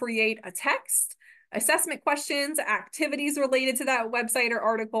help you create a text, assessment questions, activities related to that website or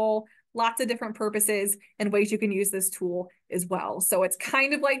article, lots of different purposes and ways you can use this tool as well. So it's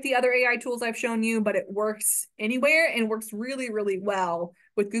kind of like the other AI tools I've shown you, but it works anywhere and works really, really well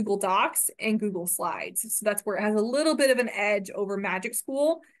with Google Docs and Google Slides. So that's where it has a little bit of an edge over Magic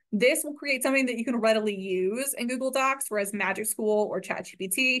School. This will create something that you can readily use in Google Docs, whereas Magic School or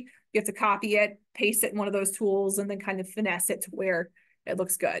ChatGPT, you have to copy it, paste it in one of those tools, and then kind of finesse it to where it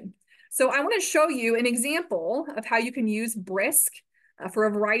looks good. So I want to show you an example of how you can use Brisk for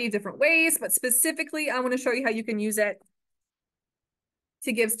a variety of different ways, but specifically, I want to show you how you can use it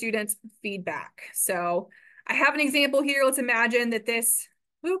to give students feedback. So I have an example here. Let's imagine that this,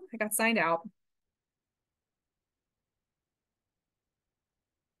 I got signed out.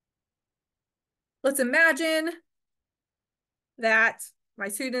 Let's imagine that my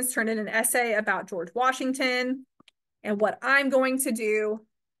students turned in an essay about George Washington. And what I'm going to do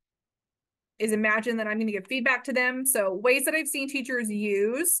is imagine that I'm going to give feedback to them. So ways that I've seen teachers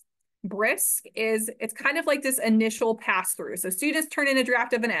use Brisk is it's kind of like this initial pass through. So students turn in a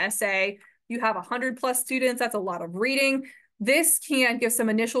draft of an essay. You have 100+ students. That's a lot of reading. This can give some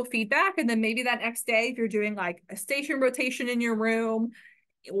initial feedback. And then maybe that next day, if you're doing like a station rotation in your room,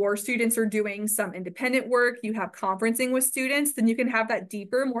 or students are doing some independent work, you have conferencing with students, then you can have that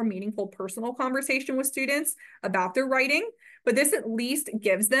deeper, more meaningful personal conversation with students about their writing. But this at least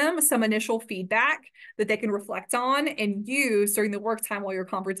gives them some initial feedback that they can reflect on and use during the work time while you're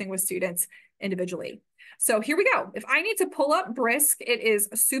conferencing with students individually. So here we go. If I need to pull up Brisk, it is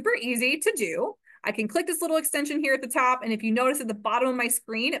super easy to do. I can click this little extension here at the top. And if you notice at the bottom of my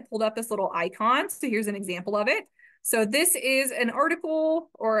screen, it pulled up this little icon. So here's an example of it. So this is an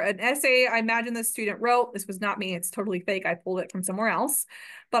article or an essay I imagine the student wrote. This was not me. It's totally fake. I pulled it from somewhere else.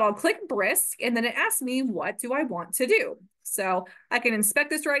 But I'll click Brisk, and then it asks me, what do I want to do? So I can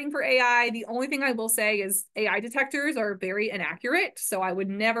inspect this writing for AI. The only thing I will say is AI detectors are very inaccurate. So I would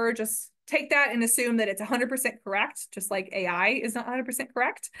never just take that and assume that it's 100% correct, just like AI is not 100%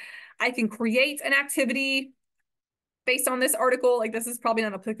 correct. I can create an activity based on this article. Like this is probably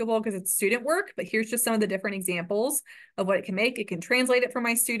not applicable because it's student work, but here's just some of the different examples of what it can make. It can translate it for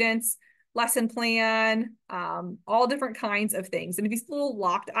my students, lesson plan, all different kinds of things. And if this little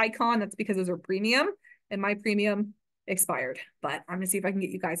locked icon, that's because those are premium and my premium expired, but I'm gonna see if I can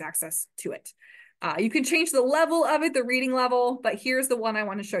get you guys access to it. You can change the level of it, the reading level, but here's the one I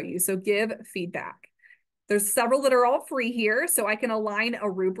want to show you. So give feedback. There's several that are all free here. So I can align a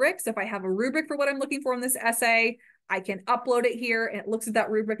rubric. So if I have a rubric for what I'm looking for in this essay, I can upload it here and it looks at that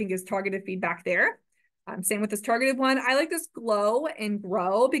rubric and gives targeted feedback there. Same with this targeted one. I like this glow and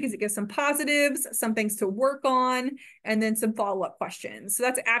grow because it gives some positives, some things to work on, and then some follow-up questions. So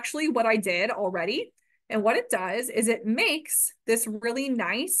that's actually what I did already. And what it does is it makes this really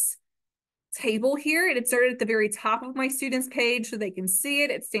nice table here. It started at the very top of my students' page so they can see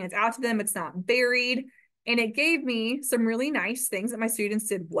it. It stands out to them. It's not buried. And it gave me some really nice things that my students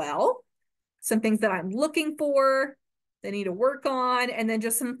did well, some things that I'm looking for, they need to work on, and then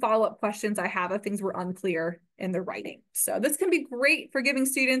just some follow-up questions I have if things were unclear in their writing. So this can be great for giving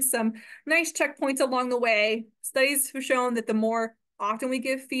students some nice checkpoints along the way. Studies have shown that the more often we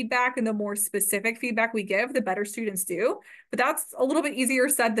give feedback and the more specific feedback we give, the better students do. But that's a little bit easier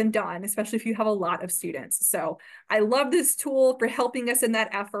said than done, especially if you have a lot of students. So I love this tool for helping us in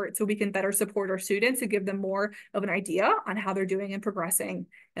that effort so we can better support our students and give them more of an idea on how they're doing and progressing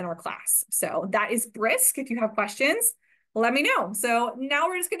in our class. So that is Brisk. If you have questions, let me know. So now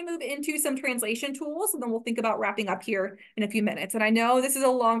we're just going to move into some translation tools, and then we'll think about wrapping up here in a few minutes. And I know this is a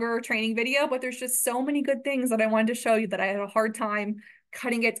longer training video, but there's just so many good things that I wanted to show you that I had a hard time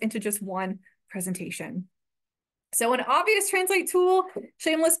cutting it into just one presentation. So an obvious translate tool,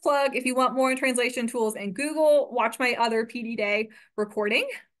 shameless plug, if you want more translation tools in Google, watch my other PD Day recording.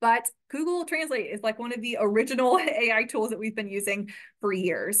 But Google Translate is like one of the original AI tools that we've been using for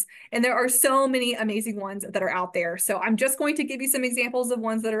years. And there are so many amazing ones that are out there. So I'm just going to give you some examples of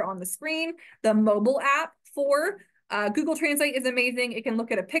ones that are on the screen. The mobile app for Google Translate is amazing. It can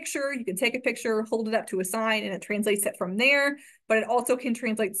look at a picture. You can take a picture, hold it up to a sign, and it translates it from there. But it also can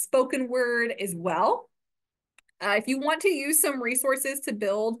translate spoken word as well. If you want to use some resources to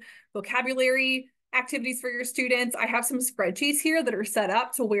build vocabulary activities for your students, I have some spreadsheets here that are set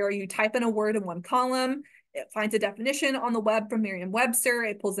up to where you type in a word in one column, it finds a definition on the web from Merriam-Webster,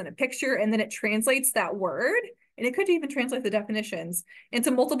 it pulls in a picture, and then it translates that word. And it could even translate the definitions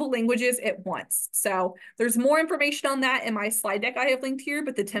into multiple languages at once. So there's more information on that in my slide deck I have linked here,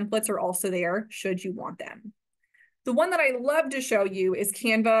 but the templates are also there should you want them. The one that I love to show you is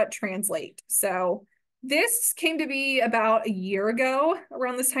Canva Translate. So this came to be about a year ago,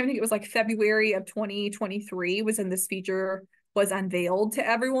 around this time. I think it was like February of 2023 was when this feature was unveiled to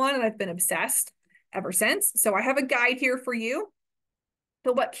everyone, and I've been obsessed ever since. So I have a guide here for you.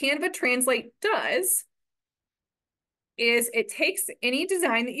 So what Canva Translate does is it takes any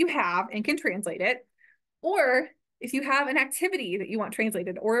design that you have and can translate it, or if you have an activity that you want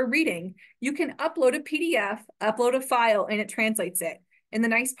translated or a reading, you can upload a PDF, upload a file, and it translates it. And the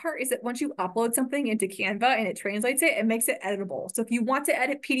nice part is that once you upload something into Canva and it translates it, it makes it editable. So if you want to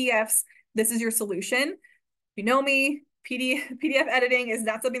edit PDFs, this is your solution. You know me, PDF editing is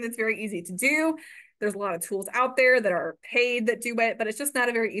not something that's very easy to do. There's a lot of tools out there that are paid that do it, but it's just not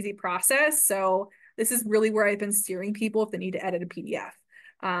a very easy process. So this is really where I've been steering people if they need to edit a PDF.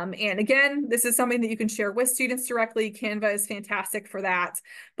 And again, this is something that you can share with students directly. Canva is fantastic for that.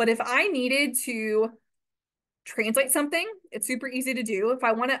 But if I needed to translate something, it's super easy to do. If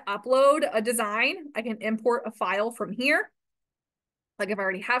I want to upload a design, I can import a file from here. Like if I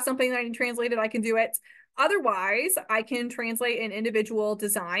already have something that I need translated, I can do it. Otherwise, I can translate an individual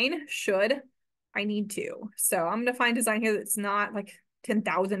design should I need to. So I'm going to find design here that's not like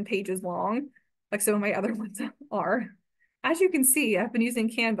 10,000 pages long, like some of my other ones are. As you can see, I've been using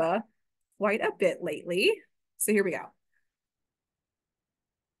Canva quite a bit lately. So here we go.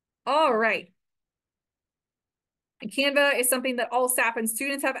 All right. And Canva is something that all staff and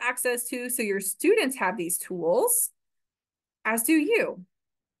students have access to. So your students have these tools, as do you.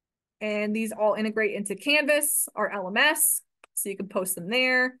 And these all integrate into Canvas, our LMS. So you can post them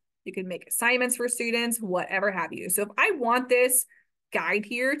there. You can make assignments for students, whatever have you. So if I want this guide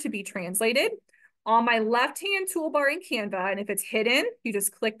here to be translated, on my left-hand toolbar in Canva, and if it's hidden, you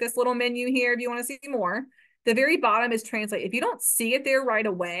just click this little menu here if you want to see more. The very bottom is translate. If you don't see it there right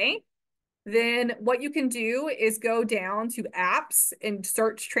away, then what you can do is go down to apps and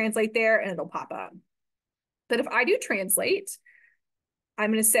search translate there and it'll pop up. But if I do translate,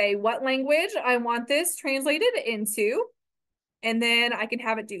 I'm going to say what language I want this translated into, and then I can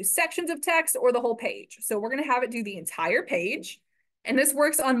have it do sections of text or the whole page. So we're going to have it do the entire page. And this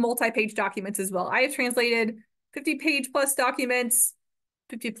works on multi-page documents as well. I have translated 50-page plus documents,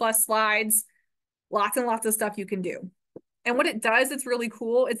 50 plus slides, lots and lots of stuff you can do. And what it does, it's really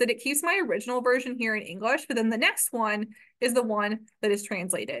cool, is that it keeps my original version here in English, but then the next one is the one that is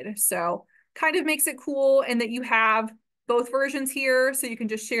translated. So kind of makes it cool in that you have both versions here, so you can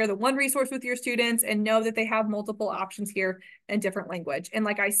just share the one resource with your students and know that they have multiple options here in different language. And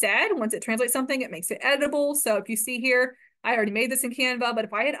like I said, once it translates something, it makes it editable. So if you see here, I already made this in Canva, but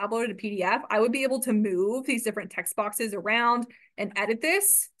if I had uploaded a PDF, I would be able to move these different text boxes around and edit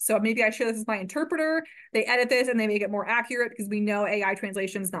this. So maybe I show this as my interpreter. They edit this and they make it more accurate because we know AI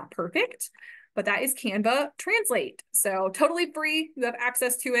translation is not perfect, but that is Canva Translate. So totally free. You have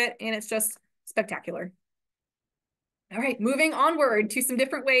access to it and it's just spectacular. All right, moving onward to some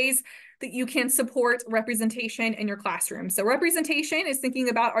different ways that you can support representation in your classroom. So representation is thinking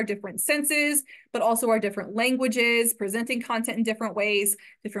about our different senses, but also our different languages, presenting content in different ways,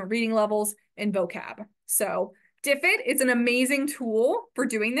 different reading levels, and vocab. So Diffit is an amazing tool for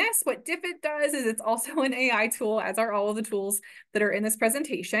doing this. What Diffit does is it's also an AI tool, as are all of the tools that are in this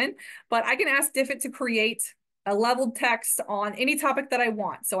presentation. But I can ask Diffit to create a leveled text on any topic that I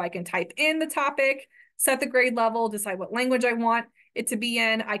want. So I can type in the topic, set the grade level, decide what language I want it to be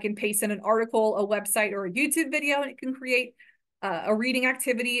in. I can paste in an article, a website, or a YouTube video, and it can create a reading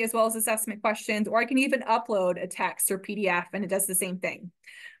activity as well as assessment questions, or I can even upload a text or PDF and it does the same thing.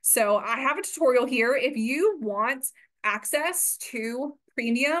 So I have a tutorial here. If you want access to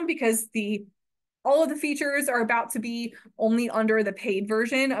premium, because all of the features are about to be only under the paid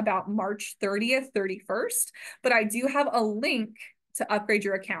version about March 30th, 31st, but I do have a link to upgrade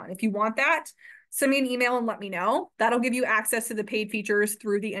your account. If you want that, send me an email and let me know. That'll give you access to the paid features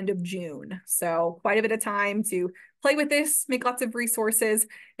through the end of June. So quite a bit of time to play with this, make lots of resources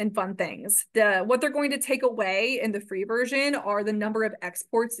and fun things. What they're going to take away in the free version are the number of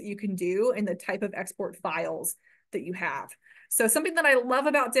exports that you can do and the type of export files that you have. So something that I love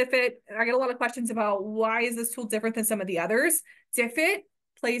about Diffit, I get a lot of questions about why is this tool different than some of the others? Diffit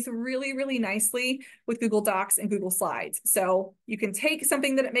plays really, really nicely with Google Docs and Google Slides. So you can take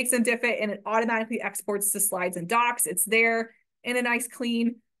something that it makes in Diffit and it automatically exports to Slides and Docs. It's there in a nice,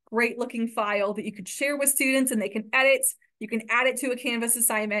 clean, great looking file that you could share with students and they can edit. You can add it to a Canvas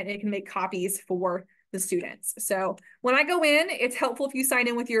assignment and it can make copies for the students. So when I go in, it's helpful if you sign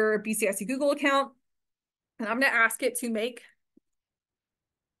in with your BCSU Google account. And I'm going to ask it to make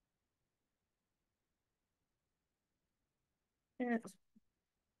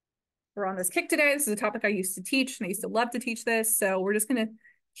we're on this kick today. This is a topic I used to teach and I used to love to teach this. So we're just going to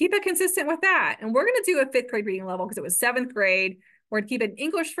keep it consistent with that. And we're going to do a 5th grade reading level because it was 7th grade. We're going to keep it in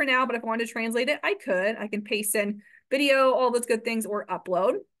English for now, but if I wanted to translate it, I could. I can paste in video, all those good things, or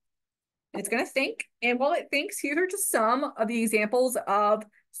upload. It's going to think. And while it thinks, here are just some of the examples of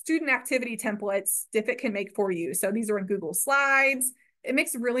student activity templates Diffit can make for you. So these are in Google Slides. It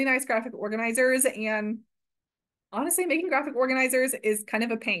makes really nice graphic organizers, and honestly, making graphic organizers is kind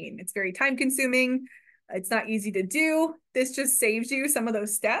of a pain. It's very time consuming. It's not easy to do. This just saves you some of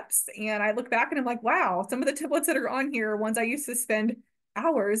those steps. And I look back and I'm like, wow, some of the templates that are on here are ones I used to spend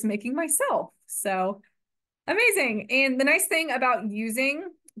hours making myself. So amazing. And the nice thing about using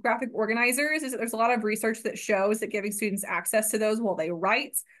graphic organizers is that there's a lot of research that shows that giving students access to those while they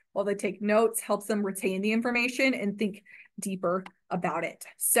write, while they take notes, helps them retain the information and think deeper about it.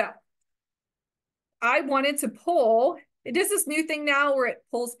 So I wanted to pull, it does this new thing now where it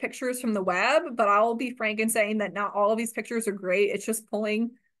pulls pictures from the web, but I'll be frank in saying that not all of these pictures are great. It's just pulling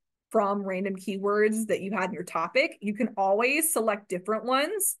from random keywords that you had in your topic. You can always select different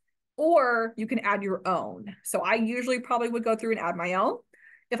ones, or you can add your own. So I usually probably would go through and add my own.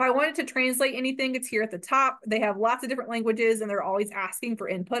 If I wanted to translate anything, it's here at the top. They have lots of different languages and they're always asking for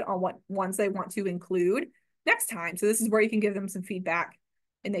input on what ones they want to include next time. So this is where you can give them some feedback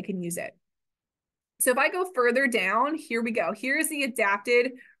and they can use it. So if I go further down, here we go. Here's the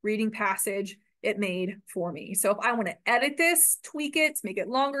adapted reading passage it made for me. So if I want to edit this, tweak it, make it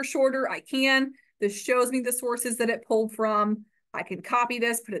longer, shorter, I can. This shows me the sources that it pulled from. I can copy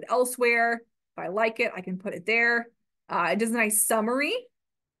this, put it elsewhere. If I like it, I can put it there. It does a nice summary.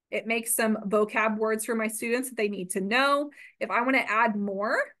 It makes some vocab words for my students that they need to know. If I want to add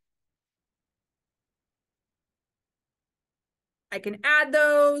more, I can add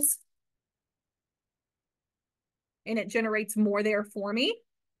those. And it generates more there for me.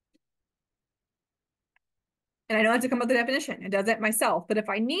 And I don't have to come up with a definition. It does it myself. But if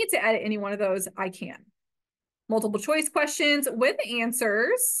I need to edit any one of those, I can. Multiple choice questions with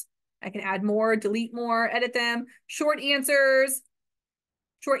answers. I can add more, delete more, edit them. Short answers.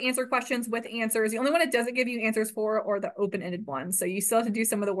 Short answer questions with answers. The only one it doesn't give you answers for are the open-ended ones. So you still have to do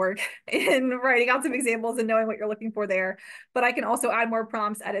some of the work in writing out some examples and knowing what you're looking for there. But I can also add more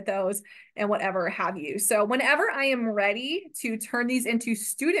prompts, edit those, and whatever have you. So whenever I am ready to turn these into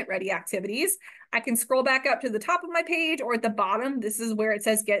student-ready activities, I can scroll back up to the top of my page or at the bottom. This is where it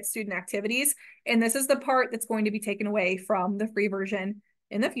says Get Student Activities. And this is the part that's going to be taken away from the free version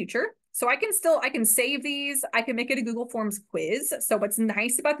in the future. So I can save these. I can make it a Google Forms quiz. So what's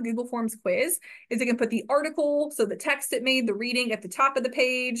nice about the Google Forms quiz is I can put the article, so the text it made, the reading at the top of the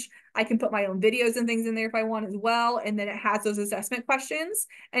page. I can put my own videos and things in there if I want as well. And then it has those assessment questions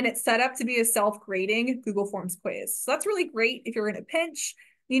and it's set up to be a self-grading Google Forms quiz. So that's really great if you're in a pinch,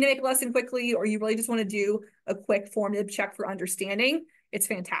 need to make a lesson quickly, or you really just want to do a quick formative check for understanding. It's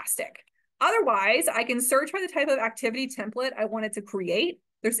fantastic. Otherwise, I can search by the type of activity template I wanted to create.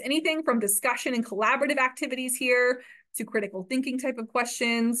 There's anything from discussion and collaborative activities here to critical thinking type of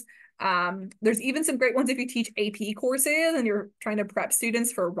questions. There's even some great ones if you teach AP courses and you're trying to prep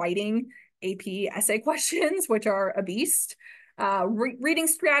students for writing AP essay questions, which are a beast. Reading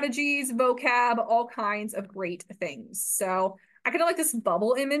strategies, vocab, all kinds of great things. So I kind of like this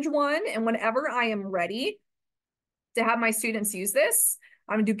bubble image one. And whenever I am ready to have my students use this,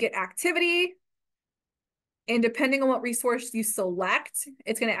 I'm going to do get activity. And depending on what resource you select,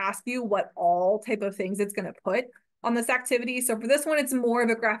 it's going to ask you what all type of things it's going to put on this activity. So for this one, it's more of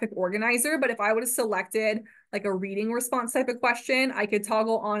a graphic organizer. But if I would have selected like a reading response type of question, I could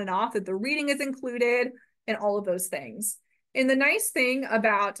toggle on and off that the reading is included and all of those things. And the nice thing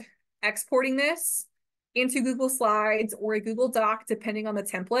about exporting this into Google Slides or a Google Doc, depending on the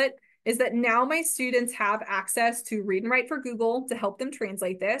template, is that now my students have access to read and write for Google to help them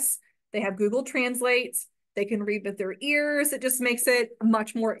translate this. They have Google Translate. They can read with their ears. It just makes it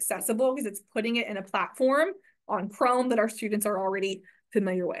much more accessible because it's putting it in a platform on Chrome that our students are already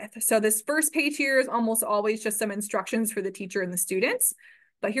familiar with. So this first page here is almost always just some instructions for the teacher and the students.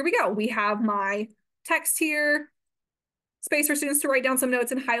 But here we go. We have my text here, space for students to write down some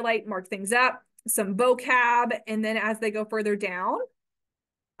notes and highlight, mark things up, some vocab. And then as they go further down,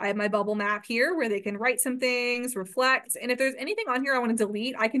 I have my bubble map here where they can write some things, reflect. And if there's anything on here I want to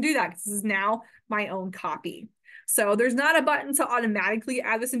delete, I can do that because this is now my own copy. So there's not a button to automatically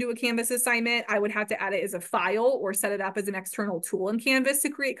add this into a Canvas assignment. I would have to add it as a file or set it up as an external tool in Canvas to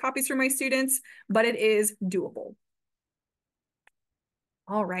create copies for my students, but it is doable.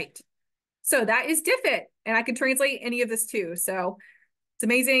 All right. So that is Diffit, and I can translate any of this too. So it's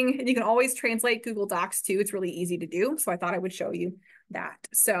amazing. And you can always translate Google Docs too. It's really easy to do. So I thought I would show you that.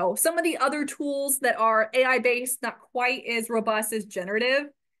 So some of the other tools that are AI-based, not quite as robust as generative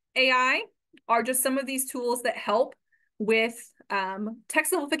AI, are just some of these tools that help with text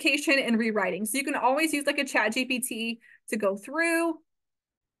simplification and rewriting. So you can always use like a ChatGPT to go through.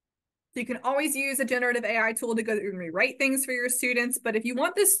 You can always use a generative AI tool to go through and rewrite things for your students. But if you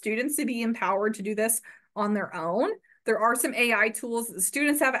want the students to be empowered to do this on their own, there are some AI tools that the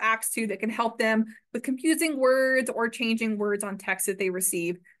students have access to that can help them with confusing words or changing words on text that they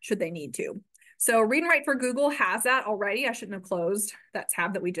receive should they need to. So Read and Write for Google has that already. I shouldn't have closed that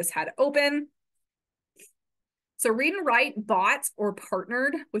tab that we just had open. So Read and Write bought or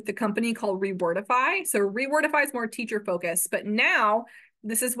partnered with the company called Rewordify. So Rewordify is more teacher focused, but now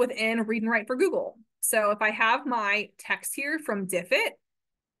this is within Read and Write for Google. So if I have my text here from Diffit,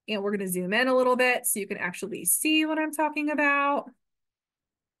 and we're going to zoom in a little bit so you can actually see what I'm talking about.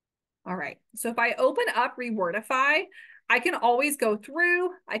 All right, so if I open up Rewordify, I can always go through,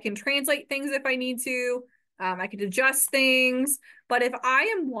 I can translate things if I need to, I can adjust things, but if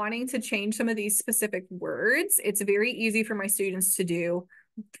I am wanting to change some of these specific words, it's very easy for my students to do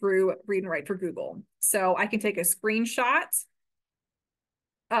through Read and Write for Google. So I can take a screenshot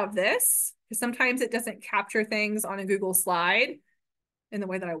of this, because sometimes it doesn't capture things on a Google slide in the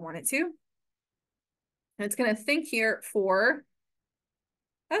way that I want it to. And it's going to think here for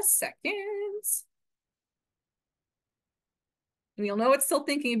a second. And you'll know it's still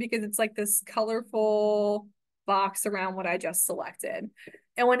thinking because it's like this colorful box around what I just selected.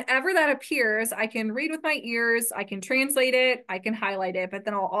 And whenever that appears, I can read with my ears, I can translate it, I can highlight it, but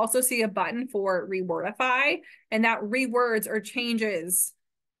then I'll also see a button for Rewordify, and that rewords or changes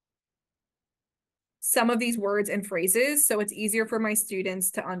some of these words and phrases so it's easier for my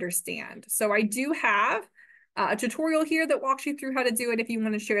students to understand. So I do have a tutorial here that walks you through how to do it if you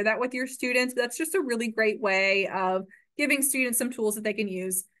want to share that with your students. That's just a really great way of giving students some tools that they can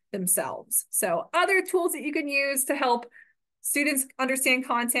use themselves. So other tools that you can use to help students understand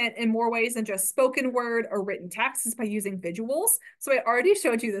content in more ways than just spoken word or written text is by using visuals. So I already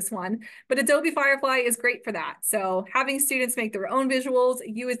showed you this one, but Adobe Firefly is great for that. So having students make their own visuals,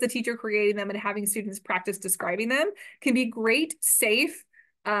 you as the teacher creating them and having students practice describing them can be great, safe,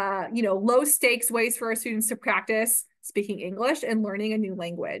 low stakes ways for our students to practice speaking English and learning a new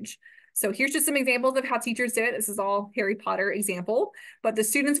language. So here's just some examples of how teachers did it. This is all Harry Potter example, but the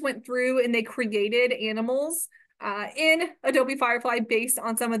students went through and they created animals in Adobe Firefly based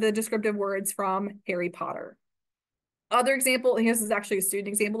on some of the descriptive words from Harry Potter. Other example, and this is actually a student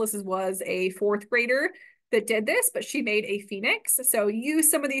example. This was a fourth grader that did this, but she made a phoenix. So use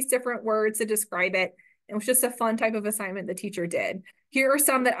some of these different words to describe it. It was just a fun type of assignment the teacher did. Here are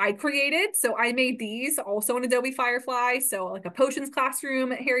some that I created. So I made these also in Adobe Firefly. So like a potions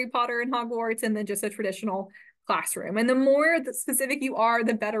classroom at Harry Potter and Hogwarts, and then just a traditional classroom. And the more specific you are,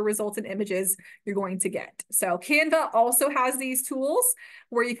 the better results and images you're going to get. So Canva also has these tools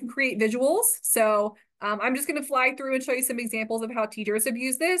where you can create visuals. So I'm just going to fly through and show you some examples of how teachers have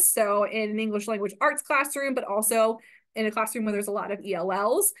used this. So in an English language arts classroom, but also in a classroom where there's a lot of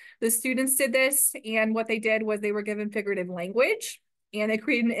ELLs, the students did this. And what they did was they were given figurative language and they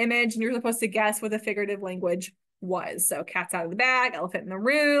created an image and you're supposed to guess what the figurative language was. So cats out of the bag, elephant in the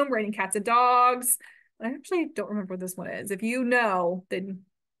room, raining cats and dogs. I actually don't remember what this one is. If you know, then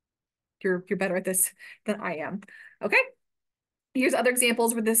you're better at this than I am. Okay. Here's other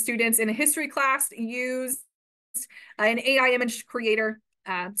examples where the students in a history class used an AI image creator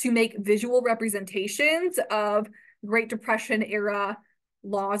to make visual representations of Great Depression era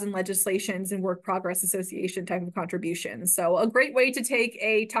laws and legislations and work progress association type of contributions. So a great way to take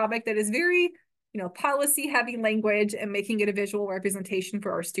a topic that is very policy heavy language and making it a visual representation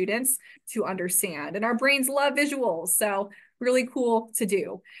for our students to understand. And our brains love visuals. So really cool to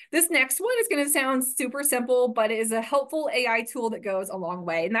do. This next one is going to sound super simple, but it is a helpful AI tool that goes a long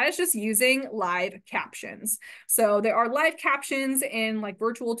way, and that is just using live captions. So there are live captions in like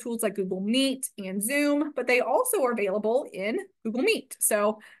virtual tools like Google Meet and Zoom, but they also are available in Google Meet.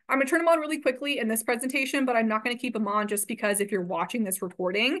 So I'm going to turn them on really quickly in this presentation, but I'm not going to keep them on just because if you're watching this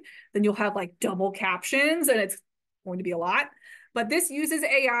recording, then you'll have like double captions and it's going to be a lot. But this uses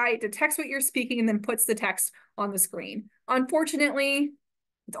AI to text what you're speaking and then puts the text on the screen. Unfortunately,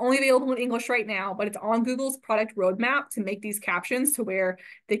 it's only available in English right now, but it's on Google's product roadmap to make these captions to where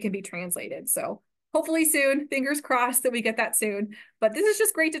they can be translated. So hopefully soon, fingers crossed that we get that soon. But this is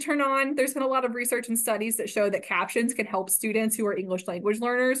just great to turn on. There's been a lot of research and studies that show that captions can help students who are English language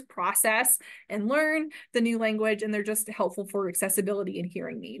learners process and learn the new language, and they're just helpful for accessibility and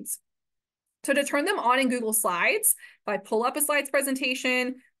hearing needs. So to turn them on in Google Slides, if I pull up a slides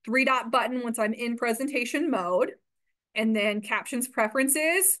presentation, three-dot button once I'm in presentation mode, and then captions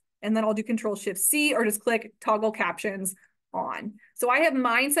preferences, and then I'll do Control-Shift-C or just click toggle captions on. So I have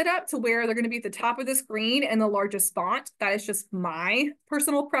mine set up to where they're going to be at the top of the screen and the largest font. That is just my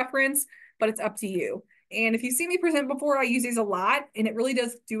personal preference, but it's up to you. And if you've seen me present before, I use these a lot, and it really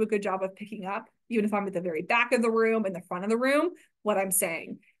does do a good job of picking up, even if I'm at the very back of the room and the front of the room, what I'm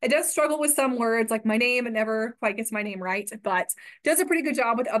saying. It does struggle with some words like my name. It never quite gets my name right, but does a pretty good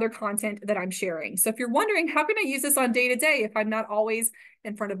job with other content that I'm sharing. So if you're wondering, how can I use this on day to day if I'm not always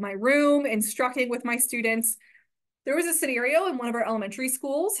in front of my room instructing with my students? There was a scenario in one of our elementary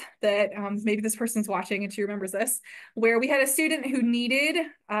schools that maybe this person's watching and she remembers this, where we had a student who needed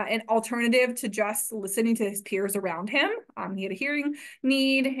an alternative to just listening to his peers around him. He had a hearing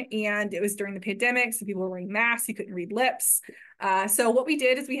need, and it was during the pandemic, so people were wearing masks, he couldn't read lips. So what we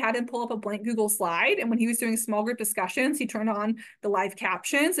did is we had him pull up a blank Google slide, and when he was doing small group discussions, he turned on the live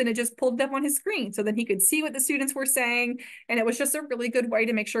captions and it just pulled it up on his screen so then he could see what the students were saying, and it was just a really good way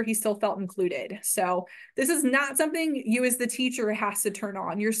to make sure he still felt included. So this is not something you as the teacher has to turn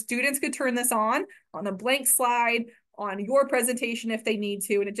on. Your students could turn this on a blank slide, on your presentation if they need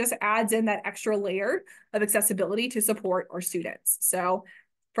to, and it just adds in that extra layer of accessibility to support our students. So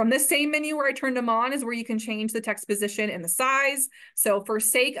from this same menu where I turned them on is where you can change the text position and the size. So for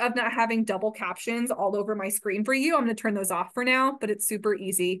sake of not having double captions all over my screen for you, I'm going to turn those off for now, but it's super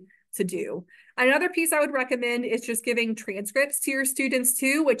easy to do. Another piece I would recommend is just giving transcripts to your students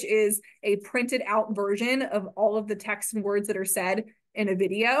too, which is a printed out version of all of the text and words that are said in a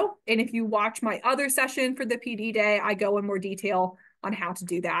video. And if you watch my other session for the PD day, I go in more detail on how to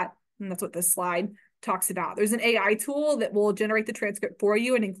do that. And that's what this slide talks about. There's an AI tool that will generate the transcript for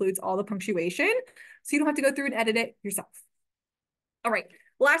you and includes all the punctuation, so you don't have to go through and edit it yourself. All right,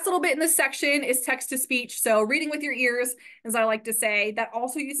 last little bit in this section is text-to-speech. So reading with your ears, as I like to say, that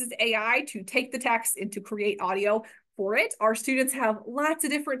also uses AI to take the text and to create audio for it. Our students have lots of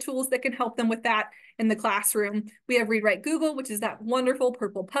different tools that can help them with that in the classroom. We have Read Write Google, which is that wonderful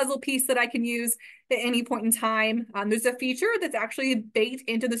purple puzzle piece that I can use at any point in time. There's a feature that's actually baked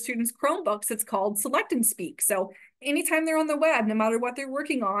into the students' Chromebooks. It's called Select and Speak. So anytime they're on the web, no matter what they're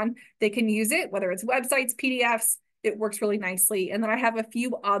working on, they can use it, whether it's websites, PDFs. It works really nicely. And then I have a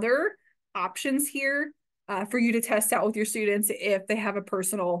few other options here for you to test out with your students if they have a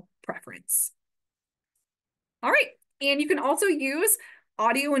personal preference. All right, and you can also use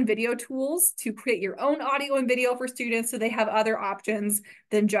audio and video tools to create your own audio and video for students so they have other options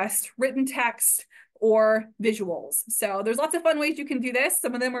than just written text or visuals. So there's lots of fun ways you can do this.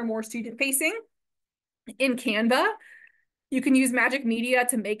 Some of them are more student-facing. In Canva, you can use Magic Media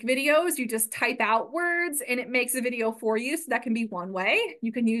to make videos. You just type out words and it makes a video for you. So that can be one way.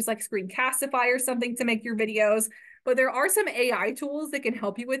 You can use like Screencastify or something to make your videos. But there are some AI tools that can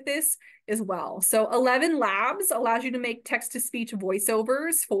help you with this as well. So 11 Labs allows you to make text-to-speech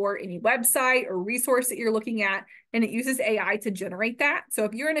voiceovers for any website or resource that you're looking at, and it uses AI to generate that. So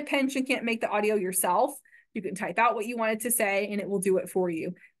if you're in a pinch and can't make the audio yourself, you can type out what you wanted to say and it will do it for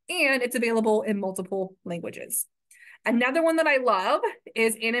you. And it's available in multiple languages. Another one that I love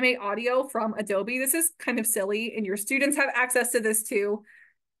is Animate Audio from Adobe. This is kind of silly, and your students have access to this too.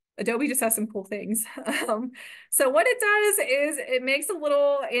 Adobe just has some cool things. So what it does is it makes a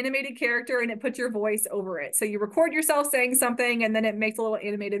little animated character and it puts your voice over it. So you record yourself saying something and then it makes a little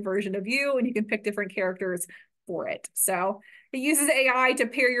animated version of you, and you can pick different characters for it. So it uses AI to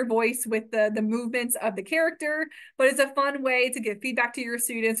pair your voice with the movements of the character, but it's a fun way to give feedback to your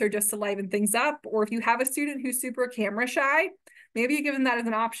students or just to liven things up. Or if you have a student who's super camera shy, maybe you give them that as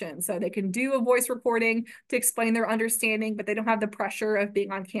an option. So they can do a voice recording to explain their understanding, but they don't have the pressure of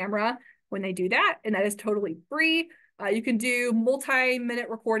being on camera when they do that. And that is totally free. You can do multi-minute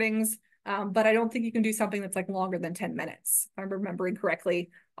recordings but I don't think you can do something that's like longer than 10 minutes, if I'm remembering correctly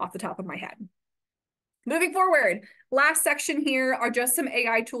off the top of my head. Moving forward, last section here are just some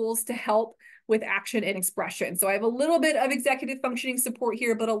AI tools to help with action and expression. So I have a little bit of executive functioning support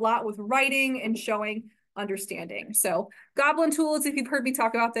here, but a lot with writing and showing understanding. So Goblin Tools, if you've heard me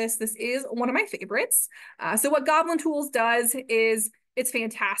talk about this, this is one of my favorites. So what Goblin Tools does is it's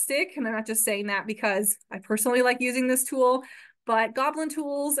fantastic. And I'm not just saying that because I personally like using this tool, but Goblin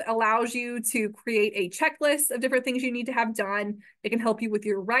Tools allows you to create a checklist of different things you need to have done. It can help you with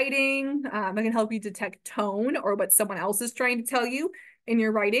your writing. It can help you detect tone or what someone else is trying to tell you in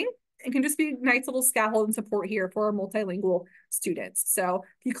your writing. It can just be a nice little scaffold and support here for our multilingual students. So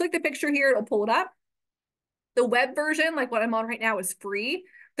if you click the picture here, it'll pull it up. The web version, like what I'm on right now, is free.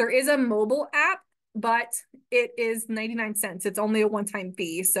 There is a mobile app, but it is 99 cents. It's only a one-time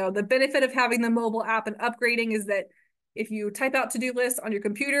fee. So the benefit of having the mobile app and upgrading is that if you type out to-do lists on your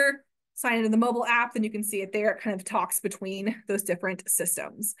computer, sign into the mobile app, then you can see it there. It kind of talks between those different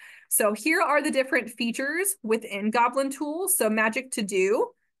systems. So here are the different features within Goblin Tools. So Magic To Do,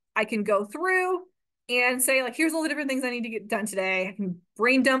 I can go through and say, like, here's all the different things I need to get done today. I can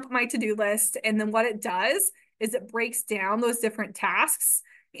brain dump my to-do list. And then what it does is it breaks down those different tasks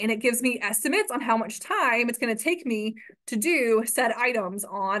and it gives me estimates on how much time it's going to take me to do said items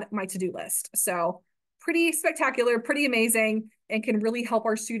on my to-do list. So pretty spectacular, pretty amazing, and can really help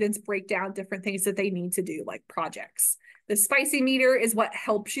our students break down different things that they need to do, like projects. The spicy meter is what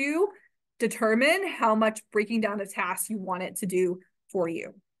helps you determine how much breaking down a task you want it to do for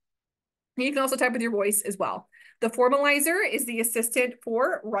you. You can also type with your voice as well. The formalizer is the assistant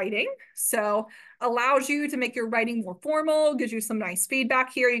for writing. So allows you to make your writing more formal, gives you some nice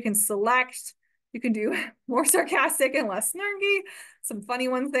feedback here. You can select, you can do more sarcastic and less snarky, some funny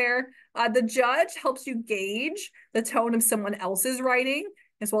ones there. The judge helps you gauge the tone of someone else's writing,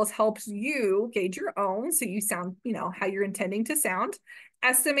 as well as helps you gauge your own. So you sound, how you're intending to sound.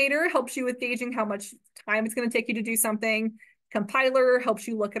 Estimator helps you with gauging how much time it's going to take you to do something. Compiler helps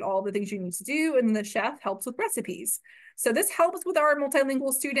you look at all the things you need to do, and then the chef helps with recipes. So this helps with our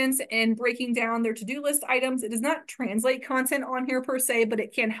multilingual students in breaking down their to-do list items. It does not translate content on here per se, but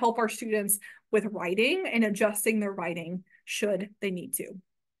it can help our students with writing and adjusting their writing should they need to.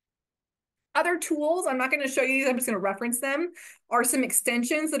 Other tools, I'm not going to show you these, I'm just going to reference them, are some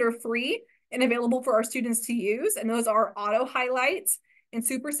extensions that are free and available for our students to use, and those are auto highlights and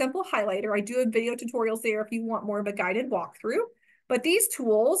super simple highlighter. I do have video tutorials there if you want more of a guided walkthrough. But these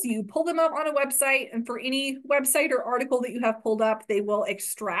tools, you pull them up on a website, and for any website or article that you have pulled up, they will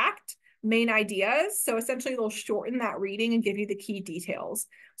extract main ideas. So essentially they'll shorten that reading and give you the key details.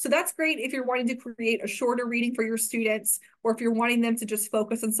 So that's great if you're wanting to create a shorter reading for your students, or if you're wanting them to just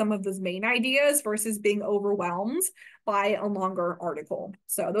focus on some of those main ideas versus being overwhelmed by a longer article.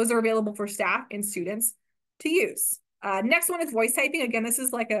 So those are available for staff and students to use. Next one is voice typing. Again, this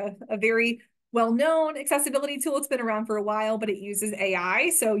is like a very well-known accessibility tool. It's been around for a while, but it uses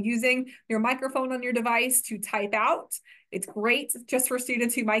AI. So using your microphone on your device to type out, it's great just for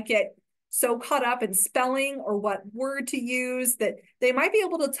students who might get so caught up in spelling or what word to use that they might be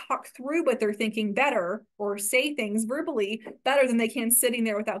able to talk through what they're thinking better or say things verbally better than they can sitting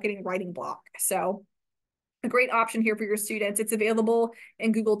there without getting writing block. So a great option here for your students. It's available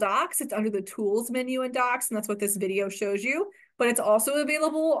in Google Docs. It's under the tools menu in Docs, and that's what this video shows you. But it's also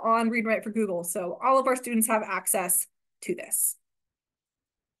available on Read and Write for Google. So all of our students have access to this.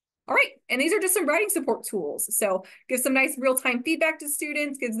 All right, and these are just some writing support tools. So give some nice real-time feedback to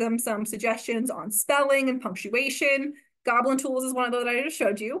students, gives them some suggestions on spelling and punctuation. Goblin Tools is one of those that I just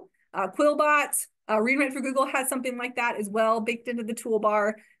showed you. Quillbot, Read and Write for Google has something like that as well, baked into the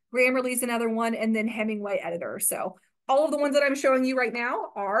toolbar. Grammarly's another one, and then Hemingway Editor. So all of the ones that I'm showing you right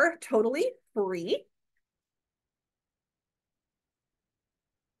now are totally free.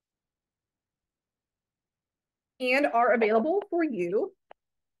 And are available for you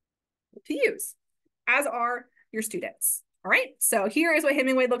to use, as are your students. All right, so here is what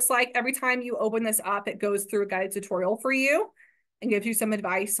Hemingway looks like. Every time you open this up, it goes through a guided tutorial for you and gives you some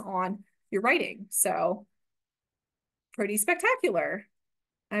advice on your writing. So pretty spectacular.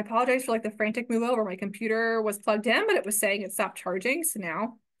 I apologize for like the frantic move over. My computer was plugged in, but it was saying it stopped charging. So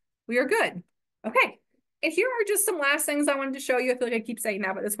now we are good. Okay. And here are just some last things I wanted to show you. I feel like I keep saying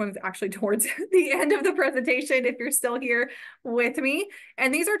that, but this one is actually towards the end of the presentation if you're still here with me.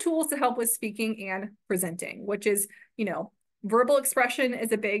 And these are tools to help with speaking and presenting, which is, verbal expression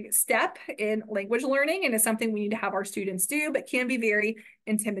is a big step in language learning and is something we need to have our students do, but can be very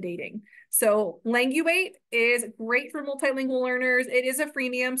intimidating. So Languate is great for multilingual learners. It is a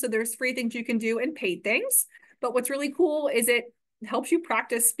freemium, so there's free things you can do and paid things. But what's really cool is it helps you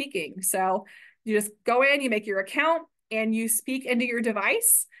practice speaking. So you just go in, you make your account, and you speak into your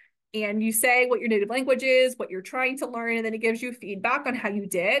device, and you say what your native language is, what you're trying to learn, and then it gives you feedback on how you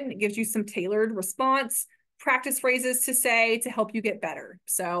did, and it gives you some tailored response, practice phrases to say to help you get better.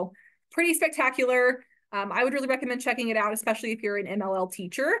 So pretty spectacular. I would really recommend checking it out, especially if you're an MLL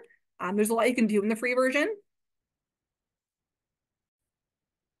teacher. There's a lot you can do in the free version.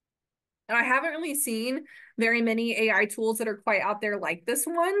 And I haven't really seen very many AI tools that are quite out there like this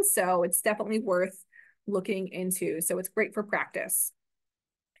one, so it's definitely worth looking into. So it's great for practice.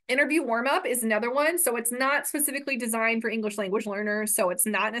 Interview warm-up is another one. So it's not specifically designed for English language learners. So it's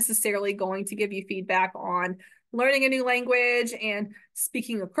not necessarily going to give you feedback on learning a new language and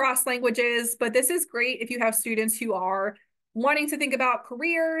speaking across languages. But this is great if you have students who are wanting to think about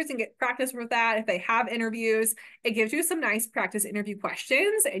careers and get practice with that. If they have interviews, it gives you some nice practice interview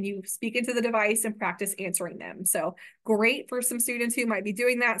questions and you speak into the device and practice answering them. So great for some students who might be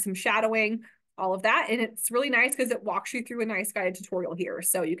doing that, some shadowing, all of that. And it's really nice because it walks you through a nice guided tutorial here.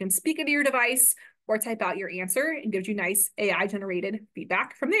 So you can speak into your device or type out your answer and gives you nice AI generated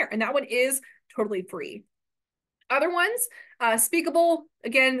feedback from there. And that one is totally free. Other ones, Speakable,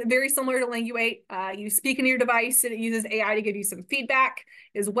 again, very similar to Languate. You speak into your device and it uses AI to give you some feedback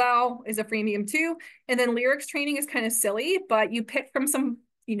as well, is a freemium too. And then lyrics training is kind of silly, but you pick from some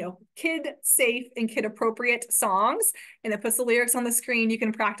kid safe and kid appropriate songs, and it puts the lyrics on the screen. You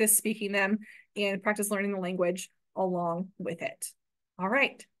can practice speaking them and practice learning the language along with it. All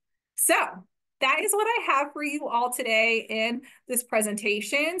right. So that is what I have for you all today in this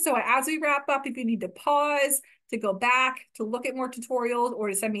presentation. So as we wrap up, if you need to pause, to go back, to look at more tutorials, or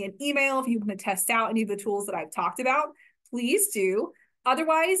to send me an email if you want to test out any of the tools that I've talked about, please do.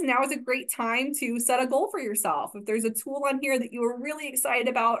 Otherwise, now is a great time to set a goal for yourself. If there's a tool on here that you are really excited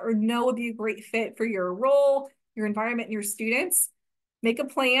about or know would be a great fit for your role, your environment, and your students, make a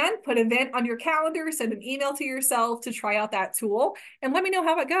plan, put an event on your calendar, send an email to yourself to try out that tool, and let me know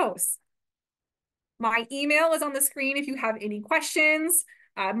how it goes. My email is on the screen if you have any questions.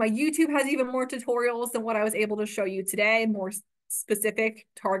 My YouTube has even more tutorials than what I was able to show you today, more specific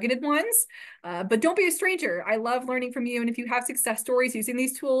targeted ones. But don't be a stranger. I love learning from you. And if you have success stories using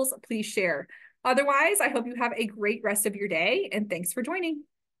these tools, please share. Otherwise, I hope you have a great rest of your day, and thanks for joining.